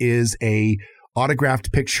that is a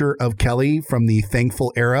autographed picture of Kelly from the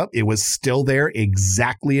Thankful era. It was still there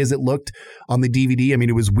exactly as it looked on the DVD. I mean,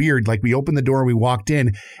 it was weird. Like, we opened the door and we walked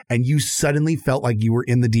in and you suddenly felt like you were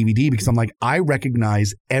in the DVD, because I'm like, I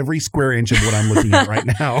recognize every square inch of what I'm looking at right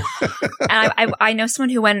now. And I know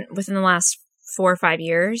someone who went within the last 4 or 5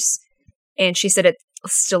 years, and she said it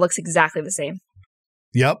still looks exactly the same.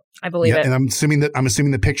 Yep. I believe it. And I'm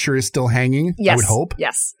assuming the picture is still hanging. Yes. I would hope.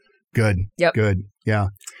 Yes. Good. Yep. Good. Yeah.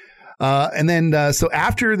 And then, so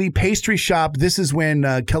after the pastry shop, this is when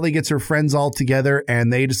Kelly gets her friends all together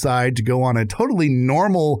and they decide to go on a totally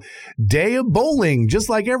normal day of bowling, just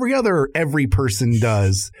like every person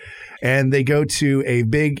does. And they go to a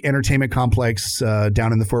big entertainment complex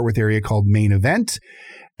down in the Fort Worth area called Main Event.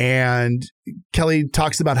 And Kelly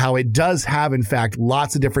talks about how it does have, in fact,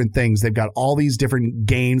 lots of different things. They've got all these different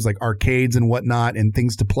games like arcades and whatnot and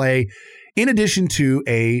things to play, in addition to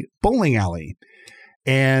a bowling alley.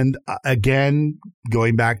 And again,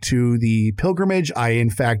 going back to the pilgrimage, I in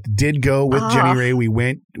fact did go with Jenny Ray. We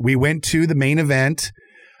went to the Main Event.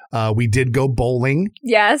 We did go bowling.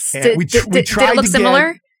 Yes. Did it look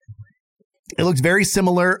similar? It looks very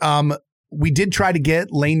similar. We did try to get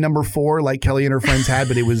lane number 4 like Kelly and her friends had,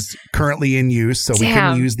 but it was currently in use, so we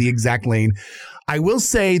couldn't use the exact lane. I will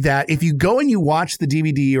say that if you go and you watch the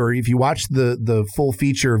DVD, or if you watch the full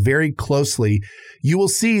feature very closely, you will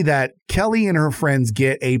see that Kelly and her friends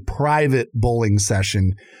get a private bowling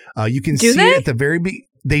session. You can see it at the very beginning.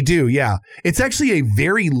 They do, yeah. It's actually a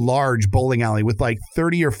very large bowling alley with like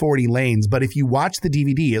 30 or 40 lanes. But if you watch the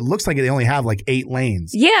DVD, it looks like they only have like 8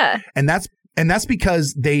 lanes. Yeah. And that's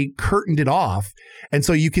because they curtained it off. And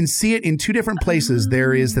so you can see it in 2 different places.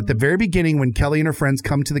 There is at the very beginning when Kelly and her friends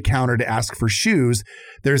come to the counter to ask for shoes,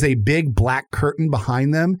 there's a big black curtain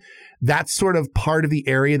behind them. That's sort of part of the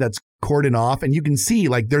area that's cordoned off. And you can see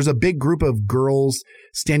like there's a big group of girls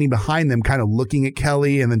standing behind them kind of looking at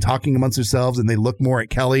Kelly and then talking amongst themselves, and they look more at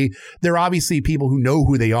Kelly. They're obviously people who know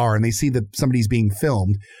who they are and they see that somebody's being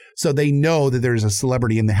filmed. So they know that there's a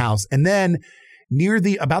celebrity in the house. And then near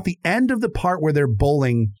about the end of the part where they're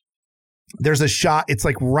bowling, there's a shot. It's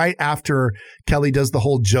like right after Kelly does the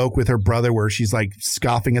whole joke with her brother where she's like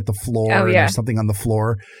scoffing at the floor and there's something on the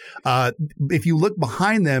floor. If you look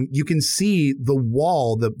behind them, you can see the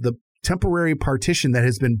wall, the temporary partition that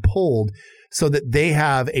has been pulled so that they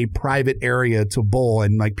have a private area to bowl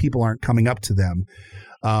and like people aren't coming up to them.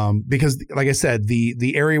 Because like I said,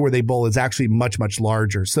 the area where they bowl is actually much, much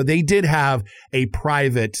larger. So they did have a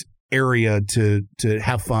private area to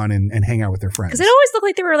have fun and hang out with their friends. Because it always looked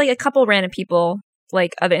like there were like a couple random people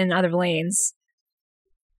like in other lanes.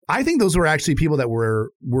 I think those were actually people that were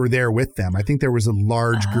there with them. I think there was a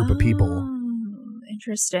large group of people.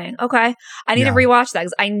 Interesting. Okay. I need to rewatch that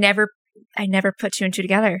because I never put 2 and 2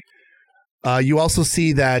 together. You also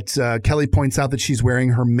see that Kelly points out that she's wearing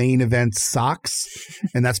her Main Event socks,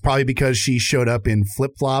 and that's probably because she showed up in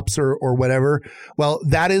flip-flops or whatever. Well,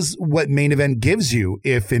 that is what Main Event gives you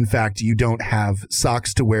if, in fact, you don't have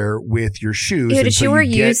socks to wear with your shoes. Did she wear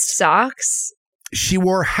used socks? She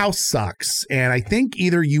wore house socks, and I think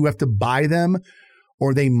either you have to buy them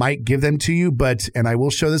or they might give them to you. And I will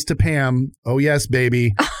show this to Pam. Oh, yes,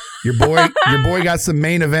 baby. Your boy got some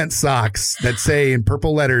Main Event socks that say in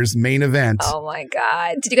purple letters, Main Event. Oh, my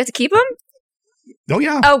God. Did you get to keep them? Oh,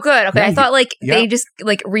 yeah. Oh, good. Okay. Yeah, I thought yeah. they just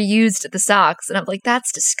reused the socks, and I'm like,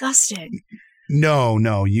 that's disgusting.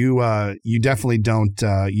 No, you definitely don't.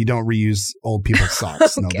 You don't reuse old people's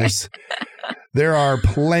socks. Okay. No, there are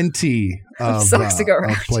plenty of socks to go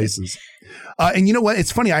around. of places. And you know what?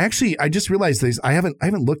 It's funny. I just realized this. I haven't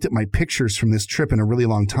looked at my pictures from this trip in a really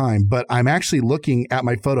long time, but I'm actually looking at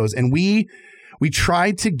my photos, and we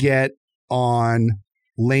tried to get on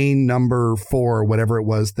lane number 4, whatever it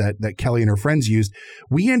was that Kelly and her friends used.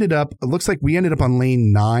 It looks like we ended up on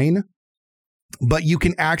lane 9, but you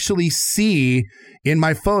can actually see in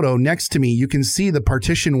my photo next to me, you can see the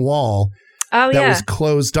partition wall that was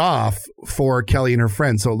closed off for Kelly and her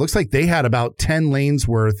friends. So it looks like they had about 10 lanes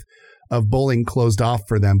worth of bowling closed off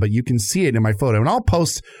for them, but you can see it in my photo. And I'll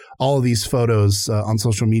post all of these photos on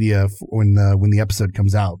social media when the episode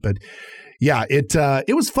comes out. But yeah,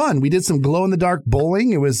 it was fun. We did some glow in the dark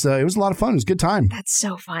bowling. It was a lot of fun. It was a good time. That's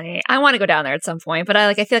so funny. I want to go down there at some point, but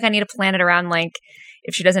I feel like I need to plan it around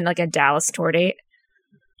if she doesn't a Dallas tour date.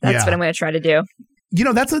 That's what I'm going to try to do. You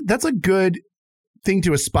know, that's a good thing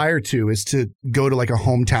to aspire to, is to go to a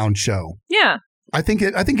hometown show. Yeah. I think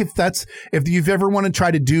if you've ever want to try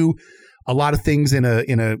to do a lot of things in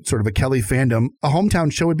a sort of a Kelly fandom, a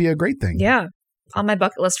hometown show would be a great thing. Yeah. On my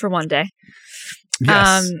bucket list for one day.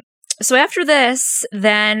 Yes. So after this,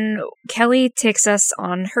 then Kelly takes us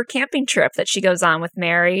on her camping trip that she goes on with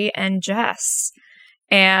Mary and Jess.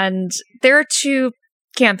 And there are 2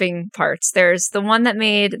 camping parts. There's the one that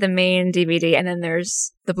made the main DVD, and then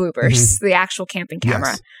there's the bloopers, the actual camping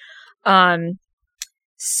camera. Yes.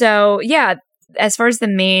 So yeah, as far as the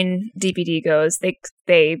main DVD goes,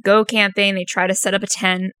 they go camping, they try to set up a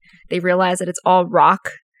tent, they realize that it's all rock,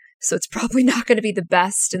 so it's probably not going to be the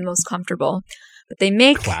best and most comfortable. But they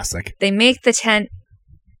make the tent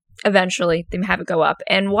eventually. They have it go up.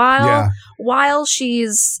 And while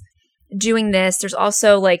she's doing this, there's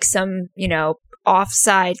also some,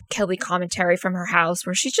 offside Kelly commentary from her house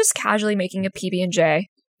where she's just casually making a PB&J.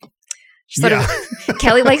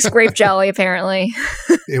 Kelly likes grape jelly, apparently.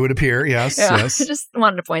 It would appear, yes. Yeah, yes. I just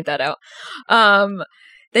wanted to point that out.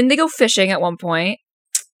 Then they go fishing at one point.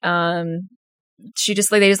 They just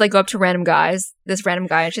go up to this random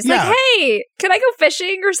guy, and she's like, "Hey, can I go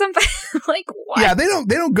fishing or something?" What? Yeah, they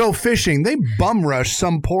don't go fishing. They bum rush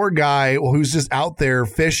some poor guy who's just out there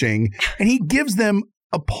fishing, and he gives them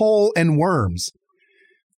a pole and worms.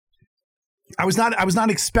 I was not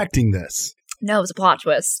expecting this. No, it was a plot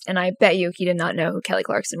twist, and I bet you he did not know who Kelly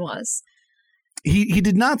Clarkson was. He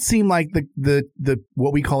did not seem like the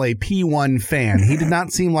what we call a P1 fan. He did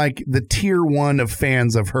not seem like the tier 1 of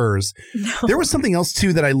fans of hers. No. There was something else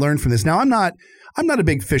too that I learned from this. Now I'm not a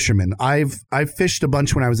big fisherman. I've fished a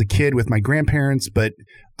bunch when I was a kid with my grandparents, but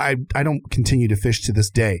I don't continue to fish to this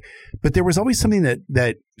day. But there was always something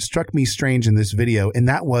that struck me strange in this video, and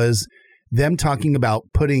that was them talking about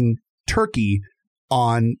putting turkey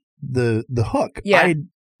on the hook. Yeah.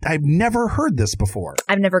 I've never heard this before.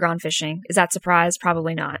 I've never gone fishing. Is that a surprise?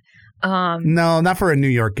 Probably not. No, not for a New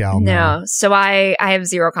York gal. No. So I have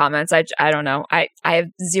zero comments. I don't know. I have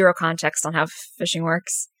zero context on how fishing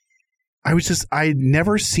works. I'd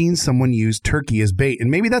never seen someone use turkey as bait. And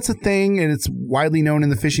maybe that's a thing and it's widely known in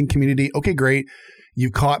the fishing community. Okay, great. You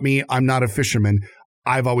caught me. I'm not a fisherman.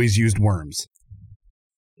 I've always used worms.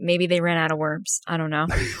 Maybe they ran out of worms. I don't know.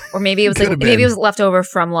 Or maybe it was maybe it was left over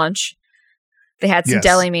from lunch. They had some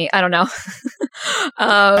deli meat. I don't know.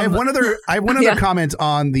 I have one other comment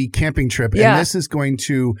on the camping trip, and this is going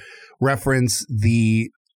to reference the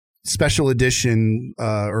special edition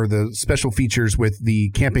or the special features with the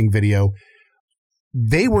camping video.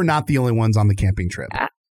 They were not the only ones on the camping trip.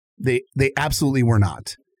 They absolutely were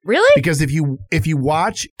not. Really? Because if you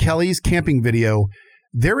watch Kelly's camping video,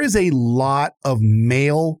 there is a lot of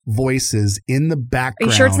male voices in the background.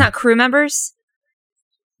 Are you sure it's not crew members?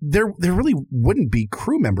 There really wouldn't be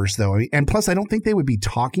crew members though. And plus I don't think they would be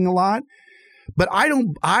talking a lot, but I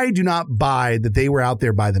do not buy that they were out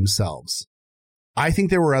there by themselves. I think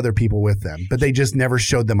there were other people with them, but they just never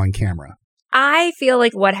showed them on camera. I feel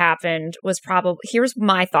like what happened was probably, here's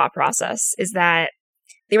my thought process, is that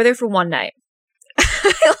they were there for one night.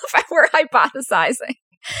 I love how we're hypothesizing.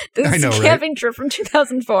 This camping trip from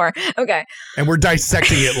 2004. Okay. And we're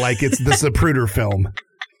dissecting it like it's the Zapruder film.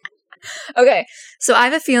 Okay, so I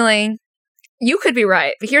have a feeling you could be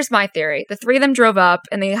right, but here's my theory. The 3 of them drove up,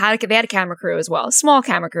 and they had a camera crew as well. A small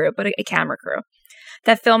camera crew, but a camera crew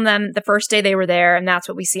that filmed them the first day they were there, and that's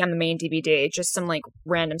what we see on the main DVD, just some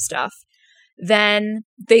random stuff. Then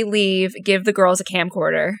they leave, give the girls a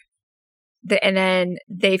camcorder, and then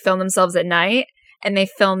they film themselves at night, and they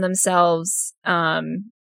film themselves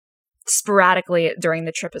sporadically during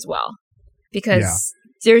the trip as well. because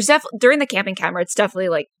there's during the camping camera, it's definitely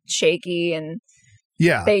like shaky and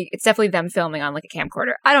it's definitely them filming on like a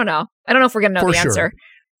camcorder. I don't know if we're gonna know the answer.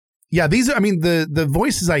 Yeah, these are, I mean, the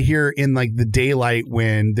voices I hear in like the daylight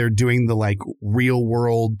when they're doing the like real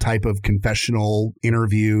world type of confessional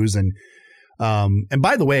interviews. And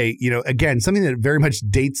by the way, you know, again, something that very much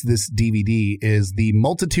dates this DVD is the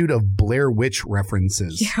multitude of Blair Witch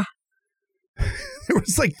references. Yeah. There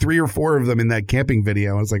was like 3 or 4 of them in that camping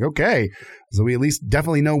video. I was like, okay, so we at least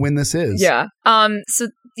definitely know when this is. Yeah. So,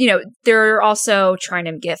 you know, they're also trying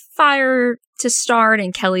to get fire to start,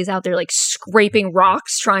 and Kelly's out there like scraping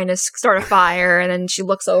rocks trying to start a fire, and then she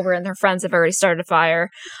looks over and her friends have already started a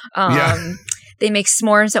fire. They make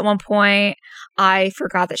s'mores at one point. I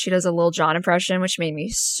forgot that she does a Lil Jon impression, which made me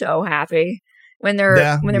so happy when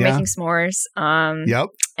they're making s'mores.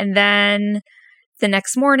 And then the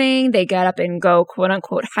next morning they get up and go quote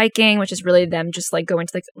unquote hiking, which is really them just like going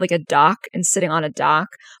to like a dock and sitting on a dock.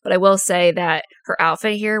 But I will say that her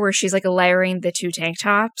outfit here, where she's like layering the 2 tank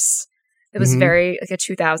tops, it was very like a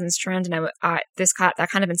 2000s trend, and that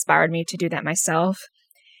kind of inspired me to do that myself.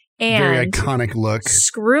 And very iconic look.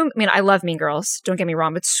 I love Mean Girls, don't get me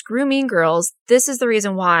wrong, but screw Mean Girls. This is the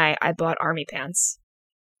reason why I bought army pants.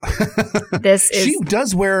 She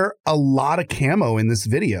does wear a lot of camo in this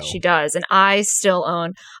video. She does, and I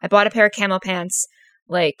bought a pair of camo pants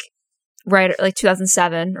like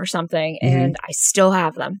 2007 or something, and I still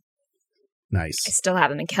have them. Nice. I still have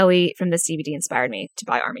them. And Kelly from this DVD inspired me to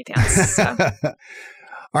buy army pants. So.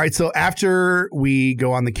 All right. So after we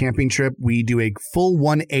go on the camping trip, we do a full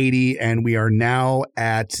 180, and we are now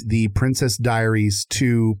at the Princess Diaries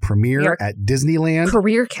 2 premiere at Disneyland.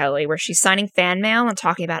 Career Kelly, where she's signing fan mail and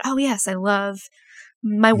talking about, oh, yes, I love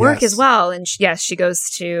my work as well. And she goes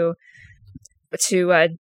to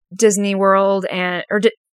Disney World or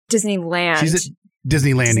Disneyland. She's at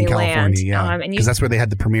Disneyland in California, because that's where they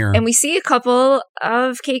had the premiere. And we see a couple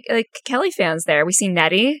of Kelly fans there. We see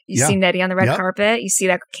Nettie. You see Nettie on the red carpet. You see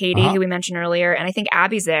that Katie, who we mentioned earlier, and I think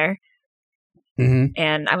Abby's there.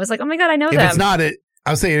 And I was like, oh my God, I know them. It's not I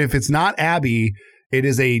was saying, if it's not Abby, it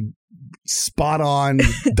is a spot-on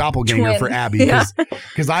doppelganger for Abby.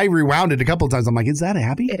 Because I rewound it a couple of times. I'm like, is that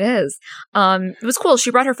Abby? It is. It was cool.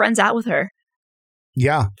 She brought her friends out with her.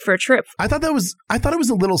 Yeah. For a trip. I thought it was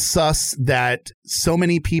a little sus that so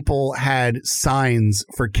many people had signs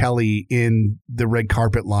for Kelly in the red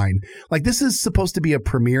carpet line. Like, this is supposed to be a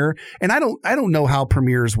premiere, and I don't know how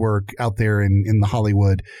premieres work out there in the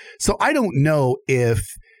Hollywood. So I don't know if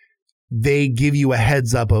they give you a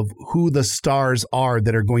heads up of who the stars are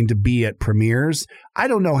that are going to be at premieres. I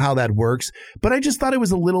don't know how that works, but I just thought it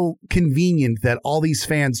was a little convenient that all these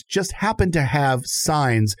fans just happen to have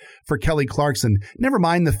signs for Kelly Clarkson. Never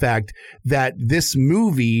mind the fact that this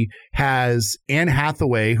movie has Anne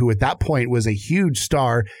Hathaway, who at that point was a huge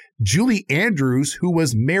star. Julie Andrews, who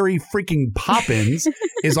was Mary freaking Poppins,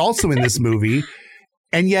 is also in this movie.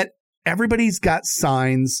 And yet everybody's got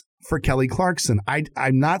signs for Kelly Clarkson.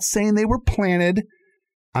 I'm not saying they were planted.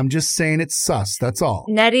 I'm just saying it's sus. That's all.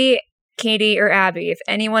 Nettie, Katie, or Abby, if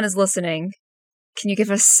anyone is listening, can you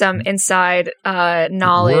give us some inside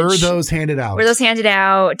knowledge? Were those handed out?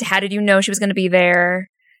 How did you know she was going to be there?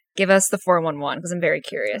 Give us the 411, because I'm very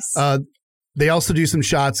curious. They also do some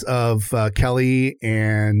shots of Kelly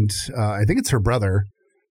and I think it's her brother,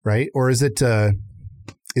 right? Or is it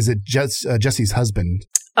Jesse's husband?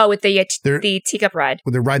 Oh, with the teacup ride.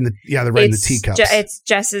 Well, they're riding the teacups. It's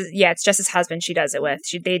Jess's husband she does it with.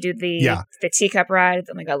 They do the teacup ride.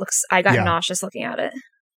 Oh my God, I got nauseous looking at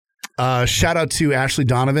it. Shout out to Ashley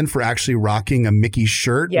Donovan for actually rocking a Mickey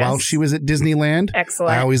shirt while she was at Disneyland.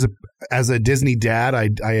 Excellent. I always, as a Disney dad,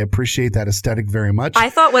 I appreciate that aesthetic very much. I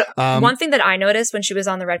thought one thing that I noticed when she was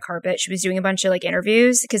on the red carpet, she was doing a bunch of like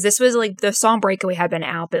interviews, because this was like the song Breakaway had been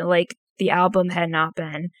out, but like the album had not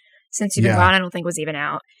been. Since You've Been Gone, I don't think was even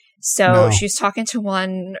out. So she was talking to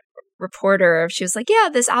one reporter. She was like, yeah,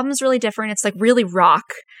 this album's really different. It's like really rock.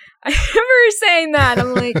 I remember her saying that.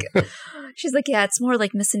 I'm like, she's like, yeah, it's more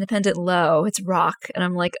like Miss Independent Low. It's rock. And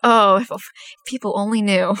I'm like, oh, if people only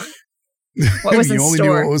knew what was in store. You only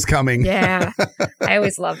knew what was coming. Yeah. I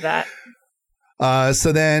always love that.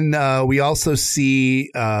 So then we also see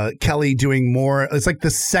Kelly doing more. It's like the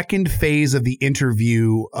second phase of the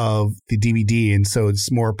interview of the DVD. And so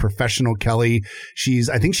it's more professional Kelly.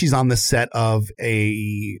 I think she's on the set of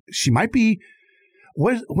she might be.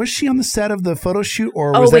 Was she on the set of the photo shoot,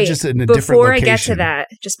 or was that just in a different location?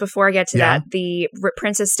 Before I get to that, the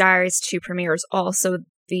Princess Diaries 2 premiere is also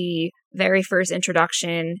the very first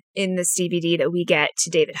introduction in this DVD that we get to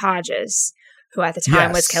David Hodges, who at the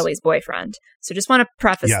time was Kelly's boyfriend. So just want to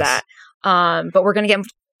preface that. But we're going to get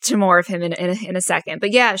to more of him in a second.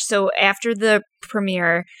 But yeah, so after the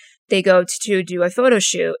premiere, they go to do a photo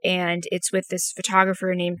shoot, and it's with this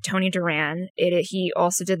photographer named Tony Duran. He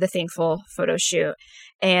also did the Thankful photo shoot,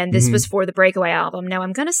 and this was for the Breakaway album. Now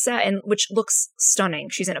I'm gonna say, and which looks stunning.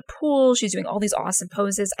 She's in a pool. She's doing all these awesome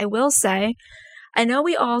poses. I will say, I know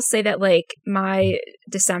we all say that like my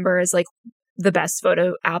December is like the best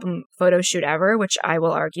photo shoot ever, which I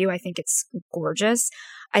will argue. I think it's gorgeous.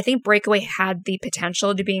 I think Breakaway had the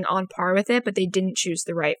potential to being on par with it, but they didn't choose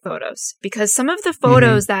the right photos, because some of the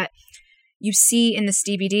photos that you see in this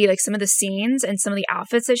DVD, like some of the scenes and some of the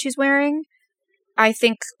outfits that she's wearing, I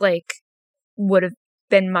think like would have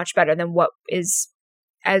been much better than what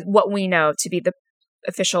we know to be the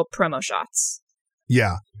official promo shots.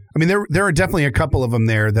 Yeah. I mean, there are definitely a couple of them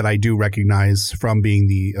there that I do recognize from being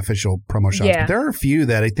the official promo shots. Yeah. But there are a few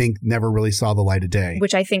that I think never really saw the light of day.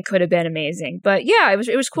 Which I think could have been amazing. But yeah, it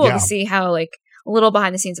was cool to see how like a little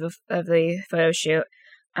behind the scenes of the photo shoot.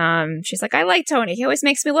 She's like, I like Tony. He always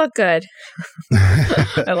makes me look good.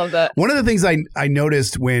 I love that. One of the things I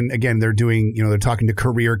noticed when, again, they're doing, they're talking to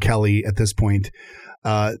career Kelly at this point,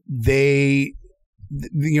 there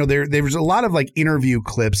was a lot of like interview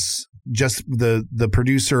clips. Just the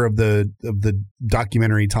producer of the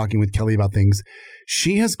documentary talking with Kelly about things.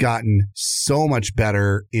 She has gotten so much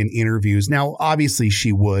better in interviews. Now, obviously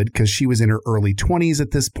she would, because she was in her early 20s at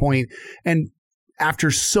this point. And after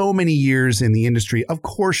so many years in the industry, of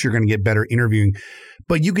course you're going to get better interviewing.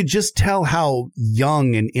 But you could just tell how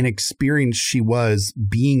young and inexperienced she was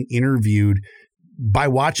being interviewed by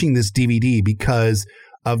watching this DVD, because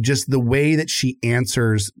of just the way that she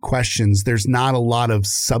answers questions. There's not a lot of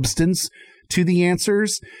substance to the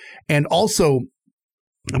answers. And also,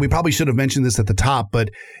 and we probably should have mentioned this at the top, but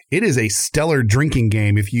it is a stellar drinking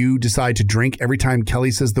game. If you decide to drink every time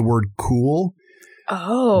Kelly says the word cool,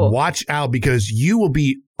 watch out, because you will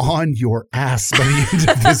be on your ass by the end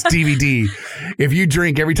of this DVD if you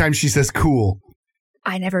drink every time she says cool.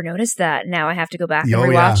 I never noticed that. Now I have to go back and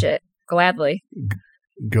rewatch it gladly.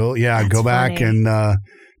 Go back funny. And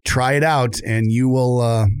try it out, and you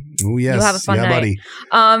will. You'll have a fun night, buddy.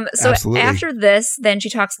 So Absolutely. After this, then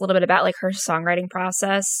she talks a little bit about like her songwriting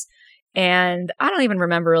process, and I don't even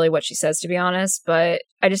remember really what she says, to be honest. But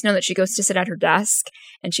I just know that she goes to sit at her desk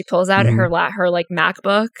and she pulls out her like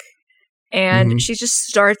MacBook, and she just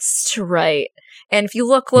starts to write. And if you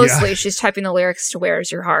look closely, she's typing the lyrics to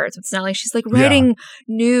Where's Your Heart. It's not like she's like writing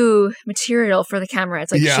new material for the camera.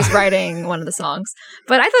 It's like she's writing one of the songs.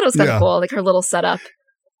 But I thought it was kind of cool, like her little setup.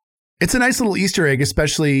 It's a nice little Easter egg,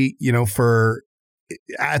 especially, for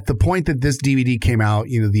at the point that this DVD came out,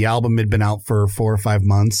 the album had been out for 4 or 5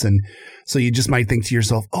 months. And so you just might think to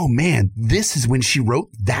yourself, oh man, this is when she wrote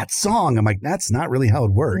that song. I'm like, that's not really how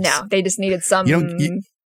it works. No, they just needed some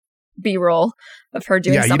B-roll of her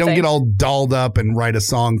doing something. You don't get all dolled up and write a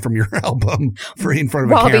song from your album in front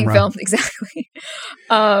of a camera. While being filmed, exactly.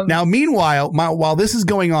 Now, meanwhile, while this is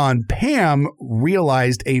going on, Pam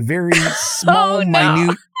realized a very small,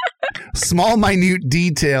 minute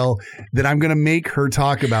detail that I'm going to make her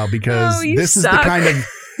talk about, because this is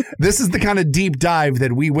the kind of deep dive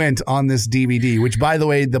that we went on this DVD, which, by the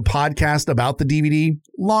way, the podcast about the DVD,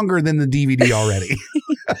 longer than the DVD already.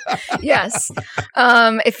 Yes.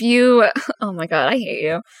 If you, oh my God, I hate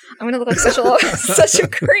you. I'm going to look like such a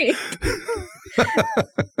creep.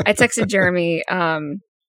 I texted Jeremy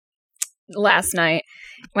last night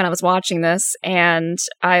when I was watching this, and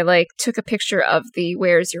I like took a picture of the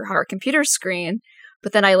Where's Your Heart computer screen,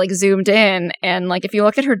 but then I like zoomed in, and like if you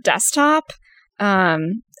look at her desktop, oh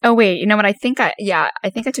wait, you know what? I think I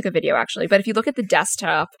took a video actually, but if you look at the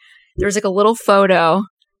desktop, there's like a little photo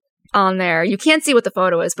on there. You can't see what the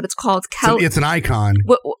photo is, but it's called Kelly. It's an icon.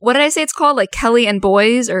 What did I say it's called? Like Kelly and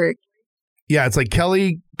Boys, or? Yeah, it's like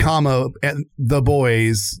Kelly, and the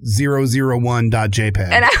boys 001.jpg.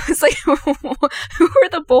 And I was like, who are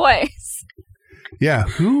the boys? Yeah,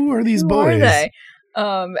 who are these boys? Who are they?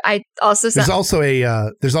 I also there's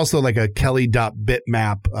also like a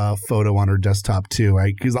Kelly.bitmap photo on her desktop too.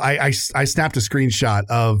 Because I snapped a screenshot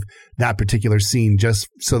of that particular scene just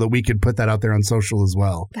so that we could put that out there on social as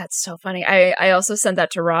well. That's so funny. I also sent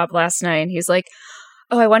that to Rob last night, and he's like,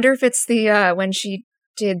 oh, I wonder if it's the when she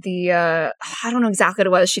did the I don't know exactly what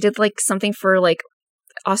it was. She did like something for like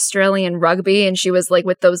Australian rugby, and she was like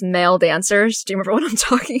with those male dancers. Do you remember what I'm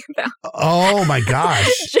talking about? Oh my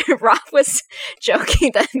gosh. Rob was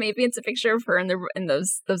joking that maybe it's a picture of her in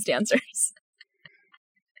those dancers.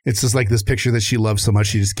 It's just like this picture that she loves so much,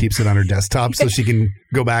 she just keeps it on her desktop so she can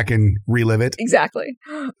go back and relive it. Exactly.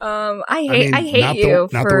 I hate you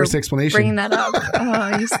not for the worst explanation. bringing that up.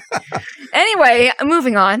 Anyway,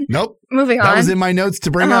 moving on. Nope. Moving on. That was in my notes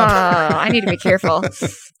to bring up. I need to be careful.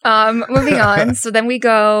 Moving on. So then we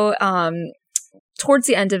go towards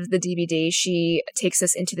the end of the DVD. She takes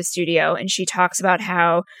us into the studio and she talks about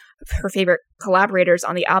how her favorite collaborators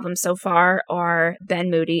on the album so far are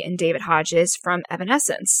Ben Moody and David Hodges from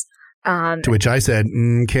Evanescence. To which I said,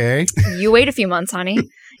 okay. You wait a few months, honey.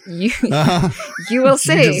 You will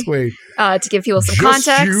see. You just wait. To give people some Just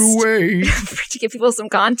context. you wait. To give people some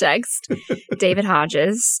context, David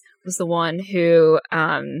Hodges was the one who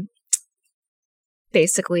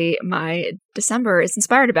basically my December is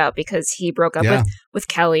inspired about because he broke up with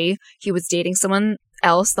Kelly. He was dating someone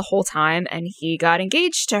else the whole time and he got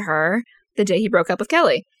engaged to her the day he broke up with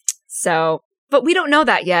Kelly. So, but we don't know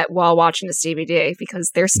that yet while watching this DVD because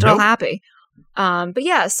they're still happy. But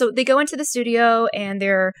yeah, so they go into the studio and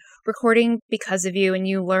they're recording Because of You, and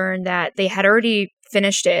you learn that they had already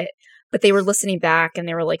finished it, but they were listening back and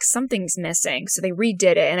they were like, something's missing. So they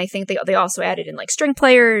redid it. And I think they also added in like string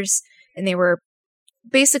players, and they were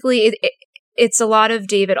basically, it's a lot of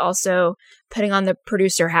David also putting on the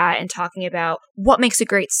producer hat and talking about what makes a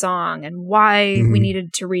great song and why we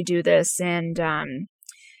needed to redo this. And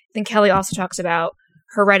then Kelly also talks about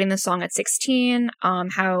her writing the song at 16,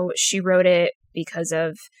 how she wrote it because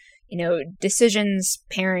of, decisions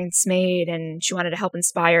parents made, and she wanted to help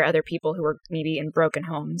inspire other people who were maybe in broken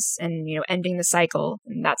homes and, ending the cycle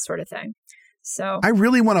and that sort of thing. So I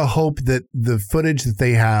really want to hope that the footage that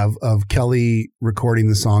they have of Kelly recording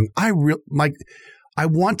the song, I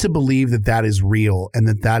want to believe that is real and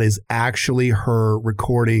that is actually her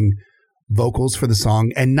recording vocals for the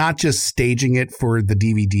song and not just staging it for the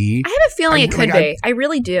DVD. I have a feeling it could be. I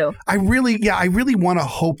really do. I really want to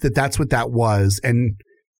hope that that's what that was and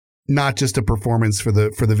not just a performance for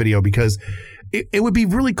the video, because it would be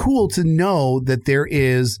really cool to know that there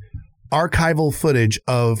is archival footage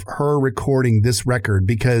of her recording this record,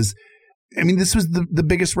 because I mean, this was the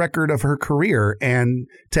biggest record of her career, and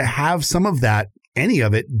to have some of that, any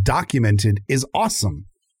of it documented is awesome.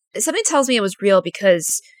 Something tells me it was real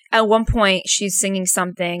because at one point she's singing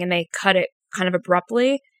something and they cut it kind of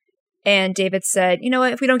abruptly. And David said, you know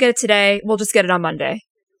what, if we don't get it today, we'll just get it on Monday.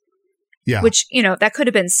 Yeah. Which, that could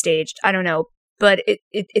have been staged. I don't know. But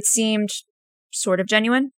it seemed sort of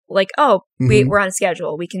genuine. Like, we're on a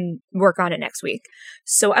schedule. We can work on it next week.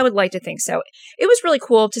 So I would like to think so. It was really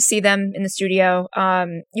cool to see them in the studio.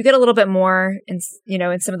 You get a little bit more in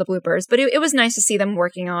some of the bloopers, but it was nice to see them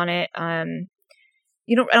working on it. I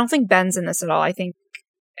don't think Ben's in this at all. I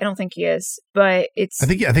don't think he is, but it's. I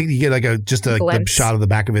think you get like a shot of the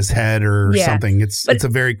back of his head or something. It's a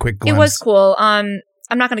very quick glimpse. It was cool.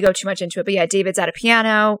 I'm not going to go too much into it, but yeah, David's at a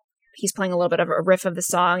piano. He's playing a little bit of a riff of the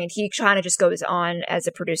song, and he kind of just goes on as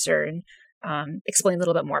a producer and explain a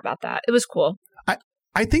little bit more about that. It was cool.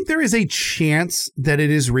 I think there is a chance that it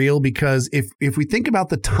is real, because if we think about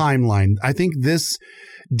the timeline, I think this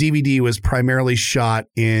DVD was primarily shot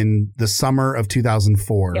in the summer of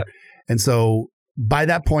 2004. Yep. And so by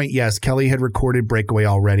that point, yes, Kelly had recorded Breakaway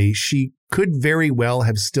already. She could very well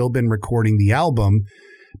have still been recording the album,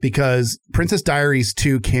 because Princess Diaries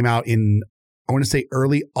 2 came out in, I want to say,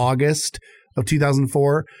 early August of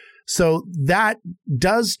 2004. So that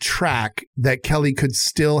does track that Kelly could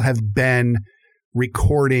still have been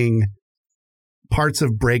recording parts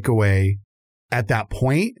of Breakaway at that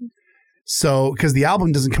point. So, because the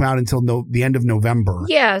album doesn't come out until the end of November.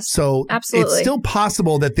 Yes. So absolutely. It's still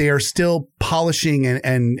possible that they are still polishing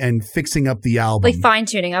and fixing up the album. Like fine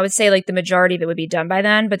tuning. I would say like the majority of it would be done by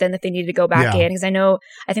then, but then if they needed to go back in, because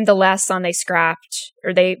I think the last song they scrapped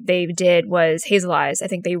or they did was Hazel Eyes. I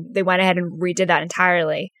think they went ahead and redid that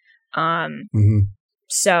entirely.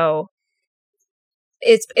 So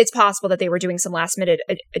it's possible that they were doing some last minute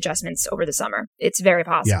adjustments over the summer. It's very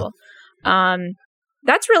possible. Yeah.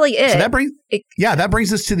 That's really it. So that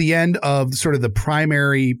brings us to the end of sort of the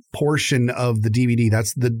primary portion of the DVD.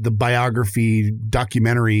 That's the biography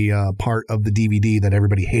documentary part of the DVD that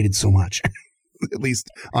everybody hated so much, at least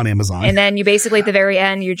on Amazon. And then you basically at the very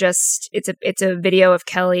end, it's a video of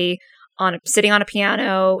Kelly sitting on a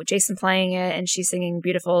piano, Jason playing it, and she's singing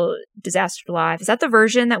Beautiful Disaster Live. Is that the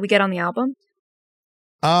version that we get on the album?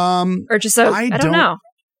 Or just I don't know.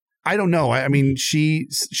 I don't know. I mean, she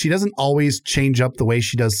doesn't always change up the way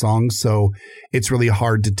she does songs, so it's really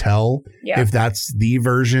hard to tell if that's the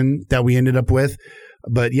version that we ended up with.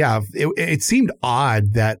 But yeah, it seemed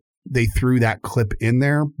odd that they threw that clip in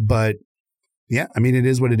there. But yeah, I mean, it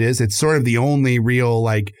is what it is. It's sort of the only real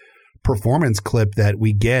like performance clip that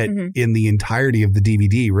we get in the entirety of the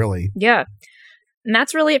DVD, really. Yeah. And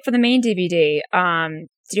that's really it for the main DVD.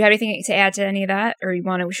 Did you have anything to add to any of that? Or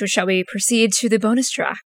shall we proceed to the bonus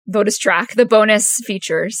track, the bonus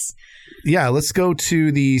features? Yeah, let's go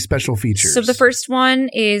to the special features. So the first one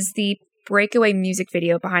is the breakaway music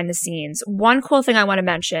video behind the scenes. One cool thing I want to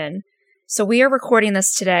mention. So we are recording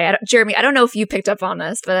this today. Jeremy, I don't know if you picked up on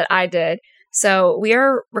this, but I did. So we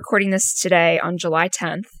are recording this today on July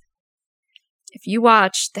 10th. If you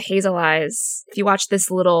watch the Hazel Eyes, if you watch this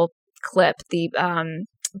little clip, the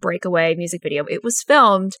breakaway music video, it was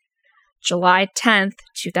filmed July 10th,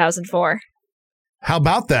 2004. How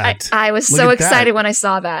about that? I was so excited when I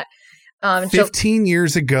saw that. 15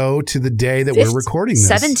 years ago to the day that we're recording this.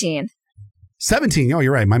 17. 17. Oh,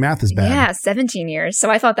 you're right. My math is bad. Yeah, 17 years.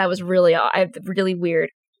 So I thought that was really weird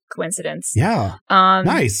coincidence. Yeah.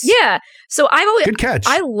 Nice. Yeah. So good catch.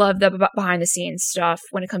 I love the behind the scenes stuff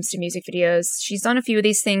when it comes to music videos. She's done a few of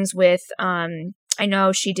these things with, I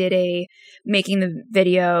know she did a making the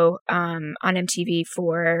video on MTV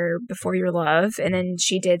for Before Your Love, and then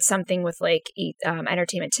she did something with like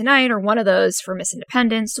Entertainment Tonight or one of those for Miss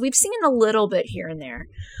Independence. So we've seen a little bit here and there.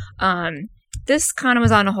 This kind of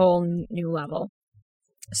was on a whole new level.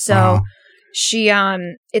 So she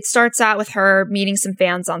it starts out with her meeting some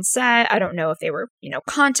fans on set. I don't know if they were,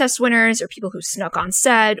 contest winners or people who snuck on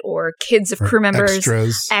set or kids of crew members.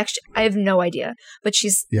 Extras. I have no idea. But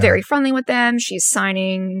she's very friendly with them. She's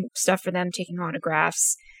signing stuff for them, taking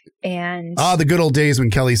autographs. And the good old days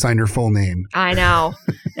when Kelly signed her full name. I know.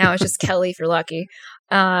 Now it's just Kelly if you're lucky.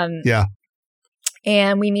 Yeah.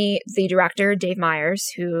 And we meet the director, Dave Meyers,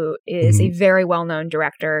 who is a very well-known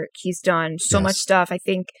director. He's done so much stuff. I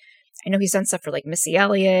know he's done stuff for like Missy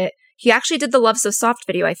Elliott. He actually did the Love So Soft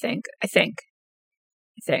video, I think.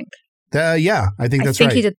 Yeah, I think that's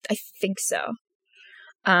right. He did. I think so.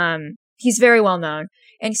 He's very well-known.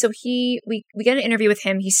 And so we get an interview with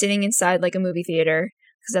him. He's sitting inside like a movie theater,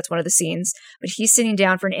 because that's one of the scenes. But he's sitting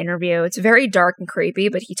down for an interview. It's very dark and creepy,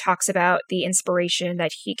 but he talks about the inspiration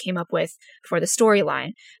that he came up with for the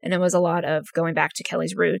storyline. And it was a lot of going back to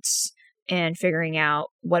Kelly's roots and figuring out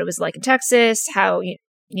what it was like in Texas, how,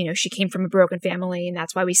 she came from a broken family. And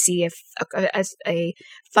that's why we see a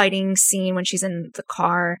fighting scene when she's in the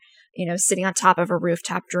car, sitting on top of a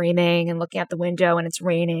rooftop dreaming and looking out the window and it's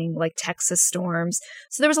raining like Texas storms.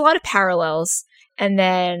 So there was a lot of parallels. And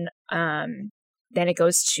then it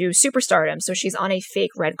goes to superstardom. So she's on a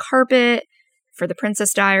fake red carpet for the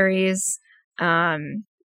Princess Diaries.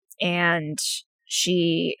 And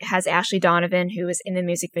she has Ashley Donovan, who is in the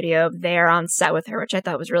music video, there on set with her, which I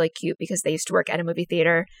thought was really cute because they used to work at a movie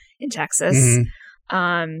theater in Texas.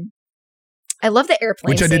 I love the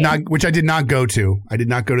airplane scene. Which I did not go to. I did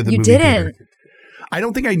not go to the movie theater. You didn't? I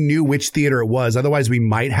don't think I knew which theater it was. Otherwise, we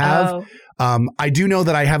might have. I do know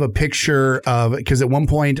that I have a picture of, because at one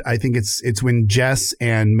point, I think it's when Jess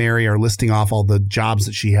and Mary are listing off all the jobs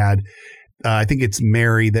that she had. I think it's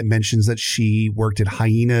Mary that mentions that she worked at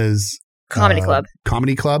Hyena's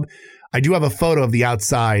Comedy Club. I do have a photo of the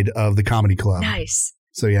outside of the comedy club. Nice.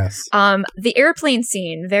 So yes. The airplane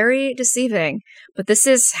scene, very deceiving, but this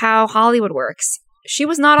is how Hollywood works. She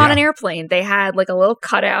was not on an airplane. They had like a little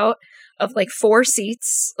cutout of like 4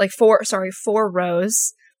 seats, four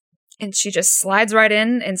rows. And she just slides right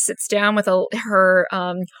in and sits down with her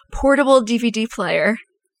portable DVD player.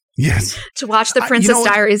 Yes. To watch the Princess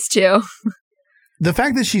Diaries too. The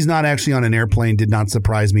fact that she's not actually on an airplane did not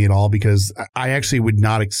surprise me at all, because I actually would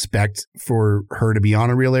not expect for her to be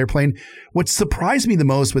on a real airplane. What surprised me the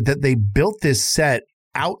most was that they built this set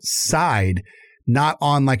outside, not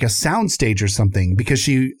on like a soundstage or something, because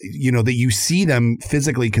that you see them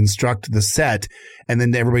physically construct the set, and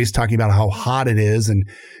then everybody's talking about how hot it is, and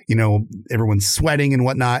everyone's sweating and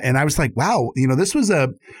whatnot. And I was like, wow, this was I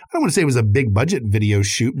don't want to say it was a big budget video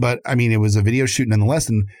shoot, but I mean, it was a video shoot nonetheless.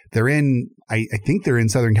 And I think they're in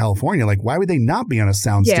Southern California. Like, why would they not be on a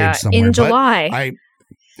soundstage somewhere? In July.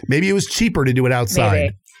 Maybe it was cheaper to do it outside.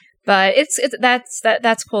 Maybe. But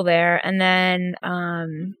that's cool there. And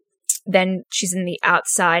then she's in the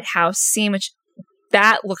outside house scene, which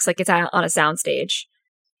that looks like it's on a soundstage.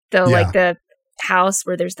 Like the house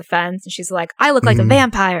where there's the fence, and she's like, I look like a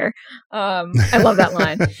vampire. I love that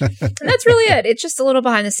line. And that's really it. It's just a little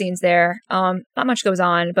behind the scenes there. Not much goes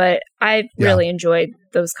on, but I really enjoyed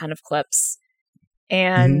those kind of clips.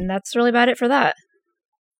 And that's really about it for that.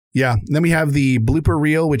 Yeah. And then we have the blooper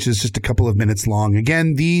reel, which is just a couple of minutes long.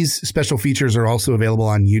 Again, these special features are also available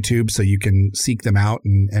on YouTube, so you can seek them out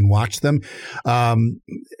and watch them. I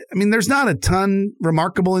mean, there's not a ton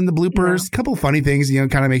remarkable in the bloopers. No. A couple of funny things,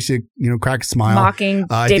 kind of makes you, crack a smile. Mocking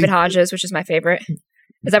David Hodges, which is my favorite.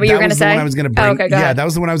 Is that what you were going to say? That was the one I was going to bring. Oh, okay, go ahead. That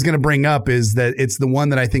was the one I was going to bring up. Is that it's the one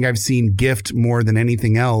that I think I've seen gift more than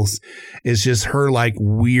anything else. Is just her like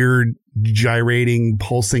weird gyrating,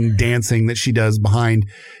 pulsing dancing that she does behind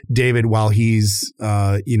David while he's,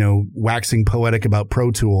 waxing poetic about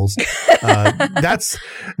Pro Tools. That's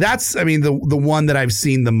I mean the one that I've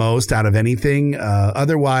seen the most out of anything.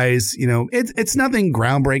 Otherwise, it's nothing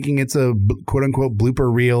groundbreaking. It's a quote unquote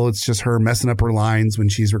blooper reel. It's just her messing up her lines when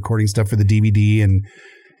she's recording stuff for the DVD and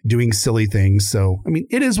doing silly things. So, I mean,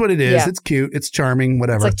 it is what it is. Yeah. It's cute. It's charming,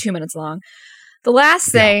 whatever. It's like 2 minutes long. The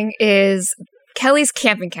last thing is Kelly's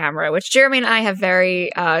camping camera, which Jeremy and I have very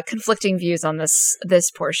conflicting views on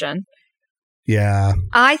this portion. Yeah.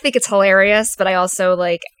 I think it's hilarious, but I also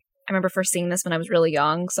I remember first seeing this when I was really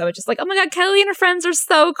young. So I was just like, oh my God, Kelly and her friends are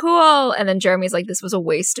so cool. And then Jeremy's like, this was a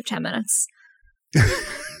waste of 10 minutes.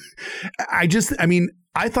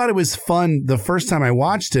 I thought it was fun the first time I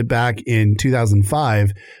watched it back in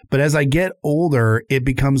 2005. But as I get older, it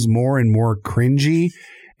becomes more and more cringy.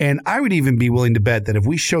 And I would even be willing to bet that if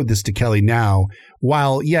we showed this to Kelly now,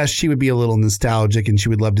 while, yes, she would be a little nostalgic and she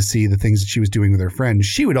would love to see the things that she was doing with her friends,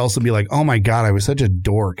 she would also be like, oh my God, I was such a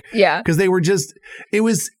dork. Yeah. Because they were just, it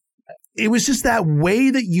was just that way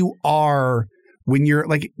that you are when you're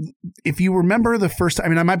like, if you remember the first time, I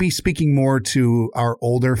mean, I might be speaking more to our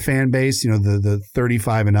older fan base, the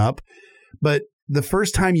 35 and up, but the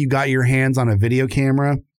first time you got your hands on a video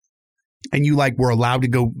camera and you were allowed to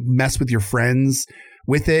go mess with your friends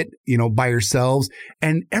with it, by yourselves,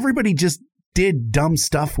 and everybody just did dumb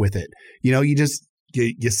stuff with it.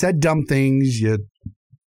 You said dumb things, you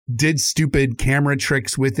did stupid camera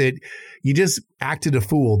tricks with it. You just acted a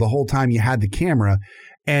fool the whole time you had the camera.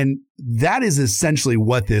 And that is essentially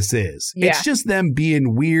what this is. Yeah. It's just them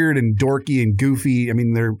being weird and dorky and goofy. I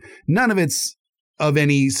mean, none of it's of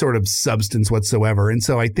any sort of substance whatsoever. And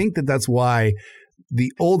so I think that that's why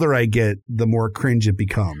the older I get, the more cringe it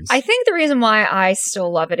becomes. I think the reason why I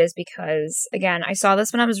still love it is because, again, I saw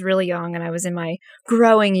this when I was really young and I was in my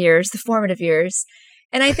growing years, the formative years.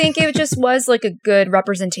 And I think it just was like a good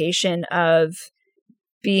representation of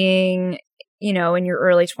being, in your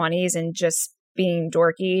early 20s and just being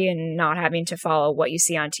dorky and not having to follow what you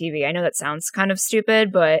see on TV. I know that sounds kind of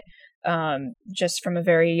stupid, but just from a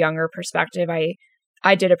very younger perspective,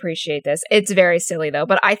 I did appreciate this. It's very silly though,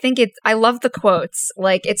 but I think I love the quotes.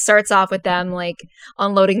 It starts off with them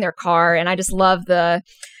unloading their car, and I just love the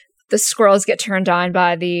squirrels get turned on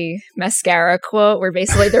by the mascara quote, where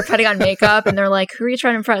basically they're putting on makeup and they're like, who are you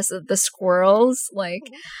trying to impress? The squirrels? I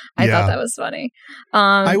thought that was funny.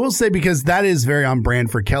 I will say, because that is very on brand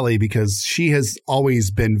for Kelly, because she has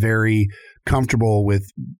always been very comfortable with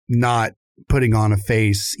not putting on a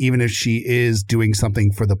face, even if she is doing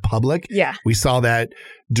something for the public. Yeah. We saw that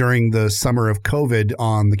during the summer of COVID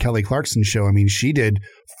on the Kelly Clarkson show. I mean, she did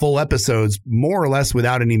full episodes more or less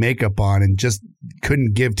without any makeup on and just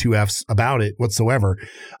couldn't give two Fs about it whatsoever.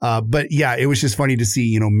 But yeah, it was just funny to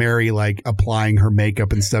see, Mary applying her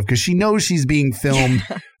makeup and stuff because she knows she's being filmed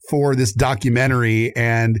for this documentary,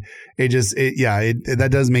 and that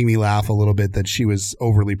does make me laugh a little bit that she was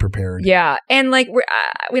overly prepared. Yeah, and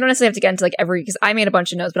we don't necessarily have to get into every, because I made a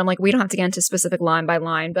bunch of notes, but I'm we don't have to get into specific line by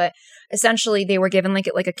line. But essentially, they were given a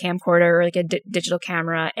camcorder or a digital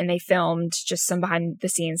camera, and they filmed just some behind the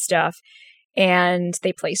scenes stuff, and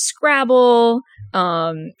they play Scrabble,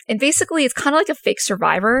 and basically it's kind of like a fake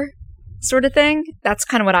Survivor sort of thing. That's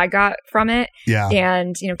kind of what I got from it. Yeah.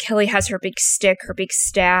 And, Kelly has her big stick, her big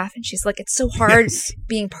staff, and she's like, it's so hard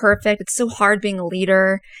being perfect. It's so hard being a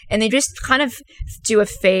leader. And they just kind of do a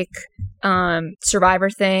fake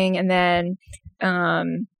Survivor thing. And then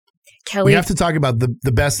Kelly... We have to talk about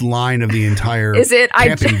the best line of the entire Is it,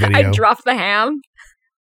 camping video. I dropped the ham?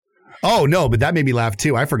 Oh, no, but that made me laugh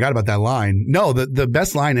too. I forgot about that line. No, the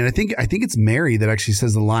best line, and I think it's Mary that actually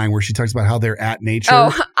says the line where she talks about how they're at nature.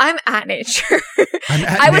 Oh, I'm at nature. I'm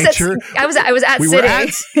at nature. I was at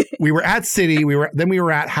City. We were at City. We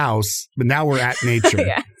were at house, but now we're at nature.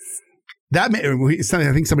 Yes. I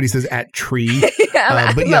think somebody says at tree.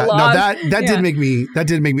 But yeah, no, that did make me,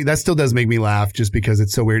 that still does make me laugh just because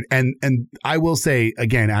it's so weird. And I will say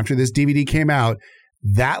again, after this DVD came out,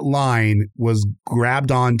 that line was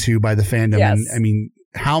grabbed onto by the fandom. Yes. And I mean,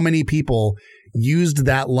 how many people used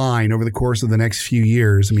that line over the course of the next few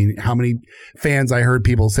years? I mean, how many fans I heard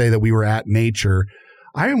people say that we were at nature.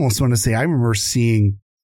 I almost want to say, I remember seeing,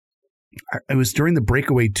 it was during the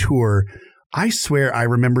Breakaway tour. I swear I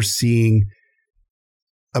remember seeing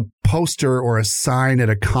a poster or a sign at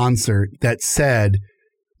a concert that said,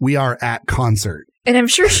 "We are at concert." And I'm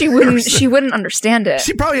sure she wouldn't understand it.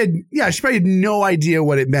 She probably had no idea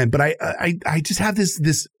what it meant. But I just have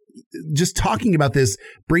this just talking about this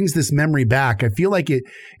brings this memory back. I feel like it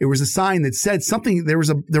was a sign that said something. There was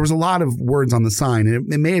a lot of words on the sign,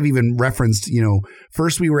 and it may have even referenced,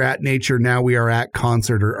 first we were at nature, now we are at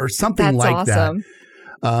concert, or something That's like awesome. that.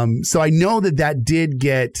 So I know that did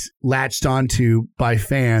get latched onto by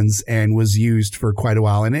fans and was used for quite a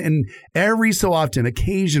while. And every so often,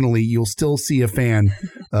 occasionally, you'll still see a fan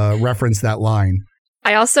reference that line.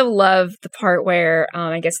 I also love the part where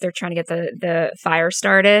I guess they're trying to get the fire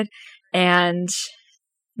started, and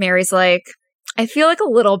Mary's like, I feel like a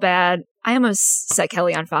little bad. I almost set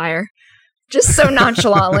Kelly on fire. Just so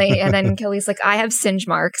nonchalantly. And then Kelly's like, I have singe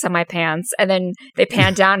marks on my pants. And then they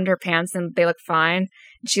pan down in her pants and they look fine.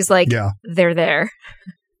 And she's like, Yeah. They're there.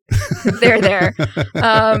 They're there.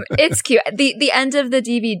 It's cute. The end of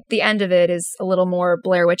the end of it is a little more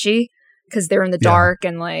Blair Witchy, because they're in the dark,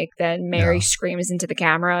 and then Mary screams into the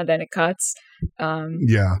camera, then it cuts.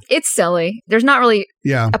 It's silly. There's not really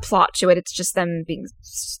a plot to it. It's just them being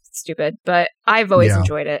stupid, but I've always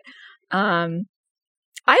enjoyed it.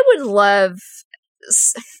 I would love,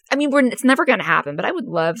 it's never going to happen, but I would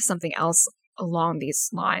love something else along these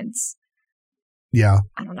lines. Yeah.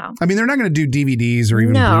 I don't know. I mean, they're not going to do DVDs or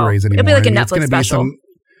even Blu-rays anymore. It'll be like a It's Netflix special.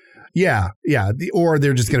 Yeah. Or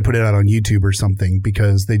they're just going to put it out on YouTube or something,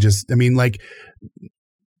 because they just, it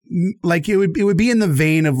would be in the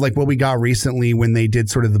vein of like what we got recently when they did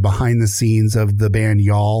sort of the behind the scenes of the band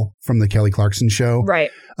Y'all from the Kelly Clarkson show.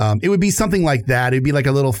 Right. It would be something like that. It'd be like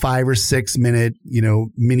a little 5 or 6 minute,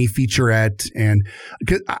 mini featurette. And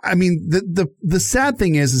the sad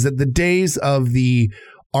thing is that the days of the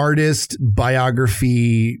artist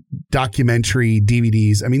biography documentary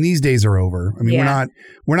DVDs, these days are over.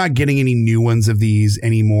 We're not getting any new ones of these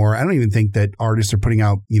anymore. I don't even think that artists are putting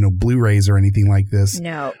out, Blu-rays or anything like this.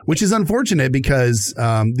 No. Which is unfortunate, because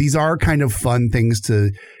these are kind of fun things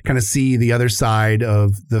to kind of see the other side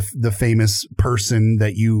of the famous person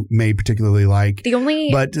that you may particularly like. I was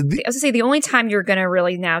gonna say, the only time you're gonna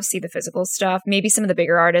really now see the physical stuff, maybe some of the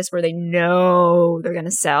bigger artists where they know they're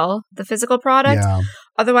gonna sell the physical product. Yeah.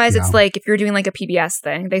 Otherwise, it's like if you're doing like a PBS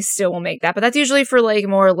thing, they still will make that. But that's usually for like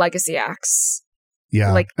more legacy acts.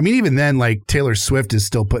 Yeah. Even then, like Taylor Swift is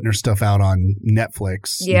still putting her stuff out on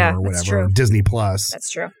Netflix or whatever, that's true. or Disney Plus.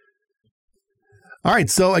 That's true. All right.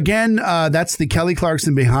 So again, that's the Kelly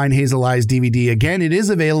Clarkson Behind Hazel Eyes DVD. Again, it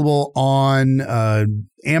is available on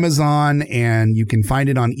Amazon, and you can find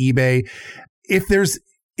it on eBay. If there's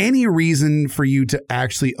any reason for you to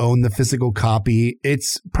actually own the physical copy,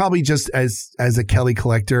 it's probably just as a Kelly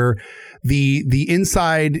collector. The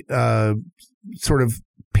inside sort of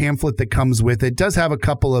pamphlet that comes with it does have a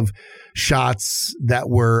couple of shots that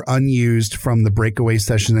were unused from the breakaway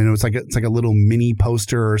session. I know it's like a little mini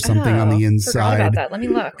poster or something on the inside. Forgot about that. Let me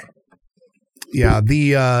look. Yeah,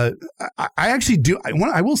 I actually do.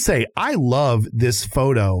 I will say I love this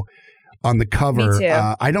photo on the cover. Me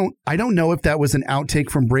too. I don't know if that was an outtake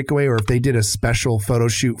from Breakaway or if they did a special photo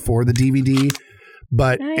shoot for the DVD.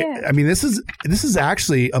 But this is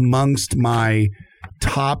actually amongst my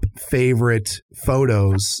top favorite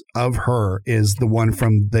photos of her. Is the one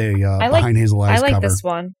from the Behind Hazel Eyes cover. I like this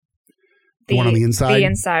one. The one on the inside? The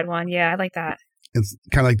inside one. Yeah, I like that. It's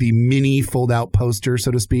kind of like the mini fold-out poster,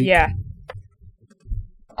 so to speak. Yeah.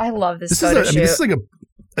 I love this photo shoot.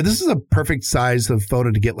 This is a perfect size of photo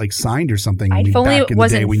to get like signed or something. If only it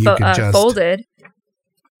wasn't folded.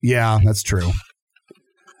 Yeah, that's true.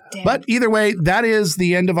 Damn. But either way, that is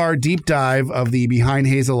the end of our deep dive of the Behind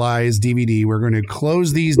Hazel Eyes DVD. We're going to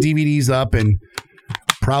close these DVDs up and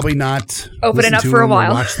probably not open it up for a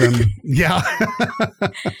while. Watch them. Yeah.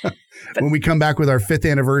 When we come back with our 5th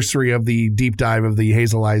anniversary of the deep dive of the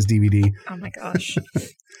Hazel Eyes DVD. Oh my gosh.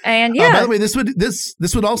 And by the way,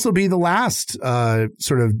 this would also be the last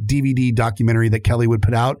sort of DVD documentary that Kelly would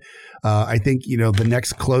put out. I think, the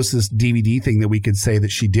next closest DVD thing that we could say that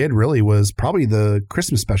she did really was probably the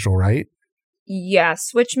Christmas special, right? Yes,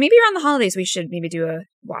 which maybe around the holidays we should maybe do a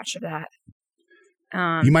watch of that.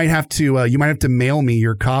 You might have to mail me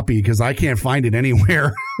your copy because I can't find it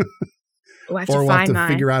anywhere. We'll have to find mine.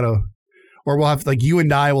 Figure out or we'll have you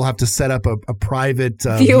and I will have to set up a private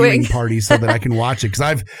viewing party so that I can watch it,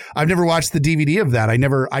 because I've never watched the DVD of that. I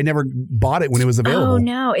never bought it when it was available. Oh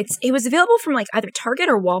no, it was available from like either Target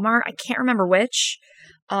or Walmart. I can't remember which.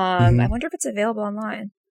 I wonder if it's available online.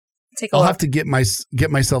 I'll have to get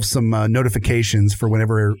myself some notifications for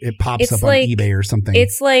whenever it pops up on eBay or something.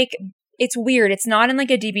 It's weird. It's not in like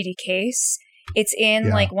a DVD case. It's in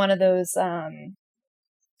like one of those.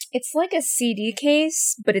 It's like a CD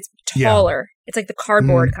case, but it's taller. Yeah. It's like the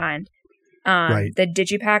cardboard kind. Right. The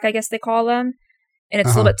Digipack, I guess they call them. and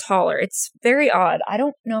it's a little bit taller. It's very odd. I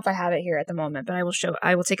don't know if I have it here at the moment, but I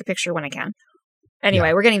will take a picture when I can.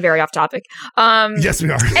 Anyway, we're getting very off topic. Yes,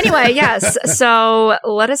 we are. Anyway, yes. So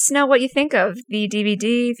let us know what you think of the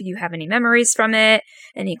DVD. If you have any memories from it,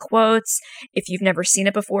 any quotes. If you've never seen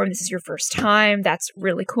it before and this is your first time, that's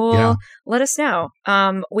really cool. Yeah. Let us know.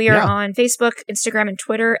 We are on Facebook, Instagram, and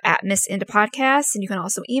Twitter at Miss Into Podcast. And you can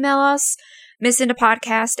also email us,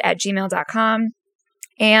 missintopodcast@gmail.com.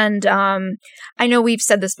 And I know we've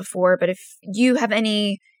said this before, but if you have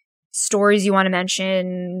any stories you want to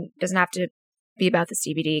mention, doesn't have to be about this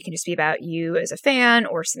DVD. It can just be about you as a fan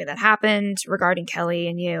or something that happened regarding Kelly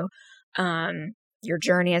and you, your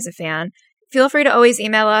journey as a fan. Feel free to always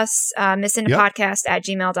email us,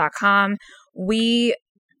 missintopodcast@gmail.com. We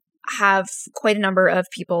have quite a number of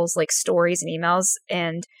people's like stories and emails,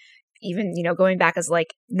 and even, going back as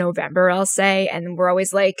like November, I'll say, and we're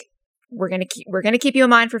always like, we're going to keep you in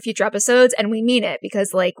mind for future episodes. And we mean it,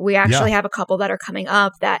 because like we actually have a couple that are coming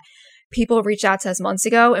up that people reached out to us months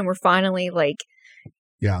ago, and we're finally like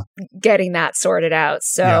getting that sorted out.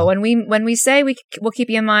 So when we say we'll keep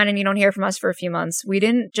you in mind and you don't hear from us for a few months, we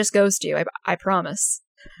didn't just ghost you. I promise.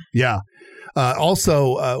 Yeah.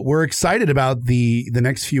 Also, we're excited about the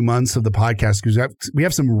next few months of the podcast, because we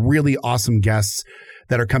have some really awesome guests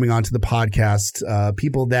that are coming onto the podcast.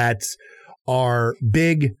 People that are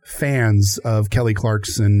big fans of Kelly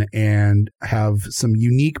Clarkson and have some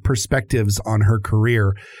unique perspectives on her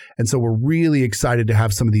career. And so we're really excited to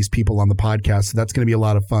have some of these people on the podcast. So that's going to be a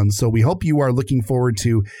lot of fun. So we hope you are looking forward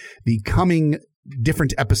to the coming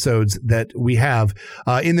different episodes that we have.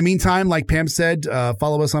 In the meantime, like Pam said,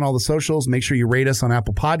 follow us on all the socials. Make sure you rate us on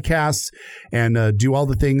Apple Podcasts and do all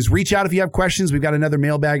the things. Reach out if you have questions. We've got another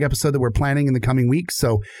mailbag episode that we're planning in the coming weeks.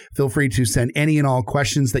 So feel free to send any and all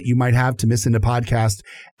questions that you might have to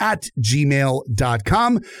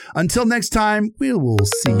missintopodcast@gmail.com. Until next time, we will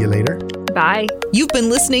see you later. Bye. You've been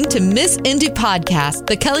listening to Miss Into Podcast,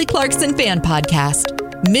 the Kelly Clarkson fan podcast.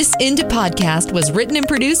 Miss Into Podcast was written and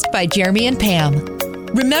produced by Jeremy and Pam.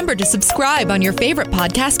 Remember to subscribe on your favorite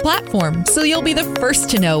podcast platform so you'll be the first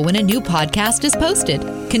to know when a new podcast is posted.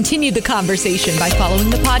 Continue the conversation by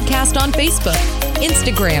following the podcast on Facebook,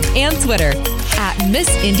 Instagram, and Twitter at Miss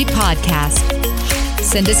Indie Podcast.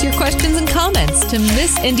 Send us your questions and comments to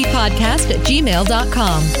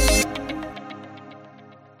missindiepodcast@gmail.com.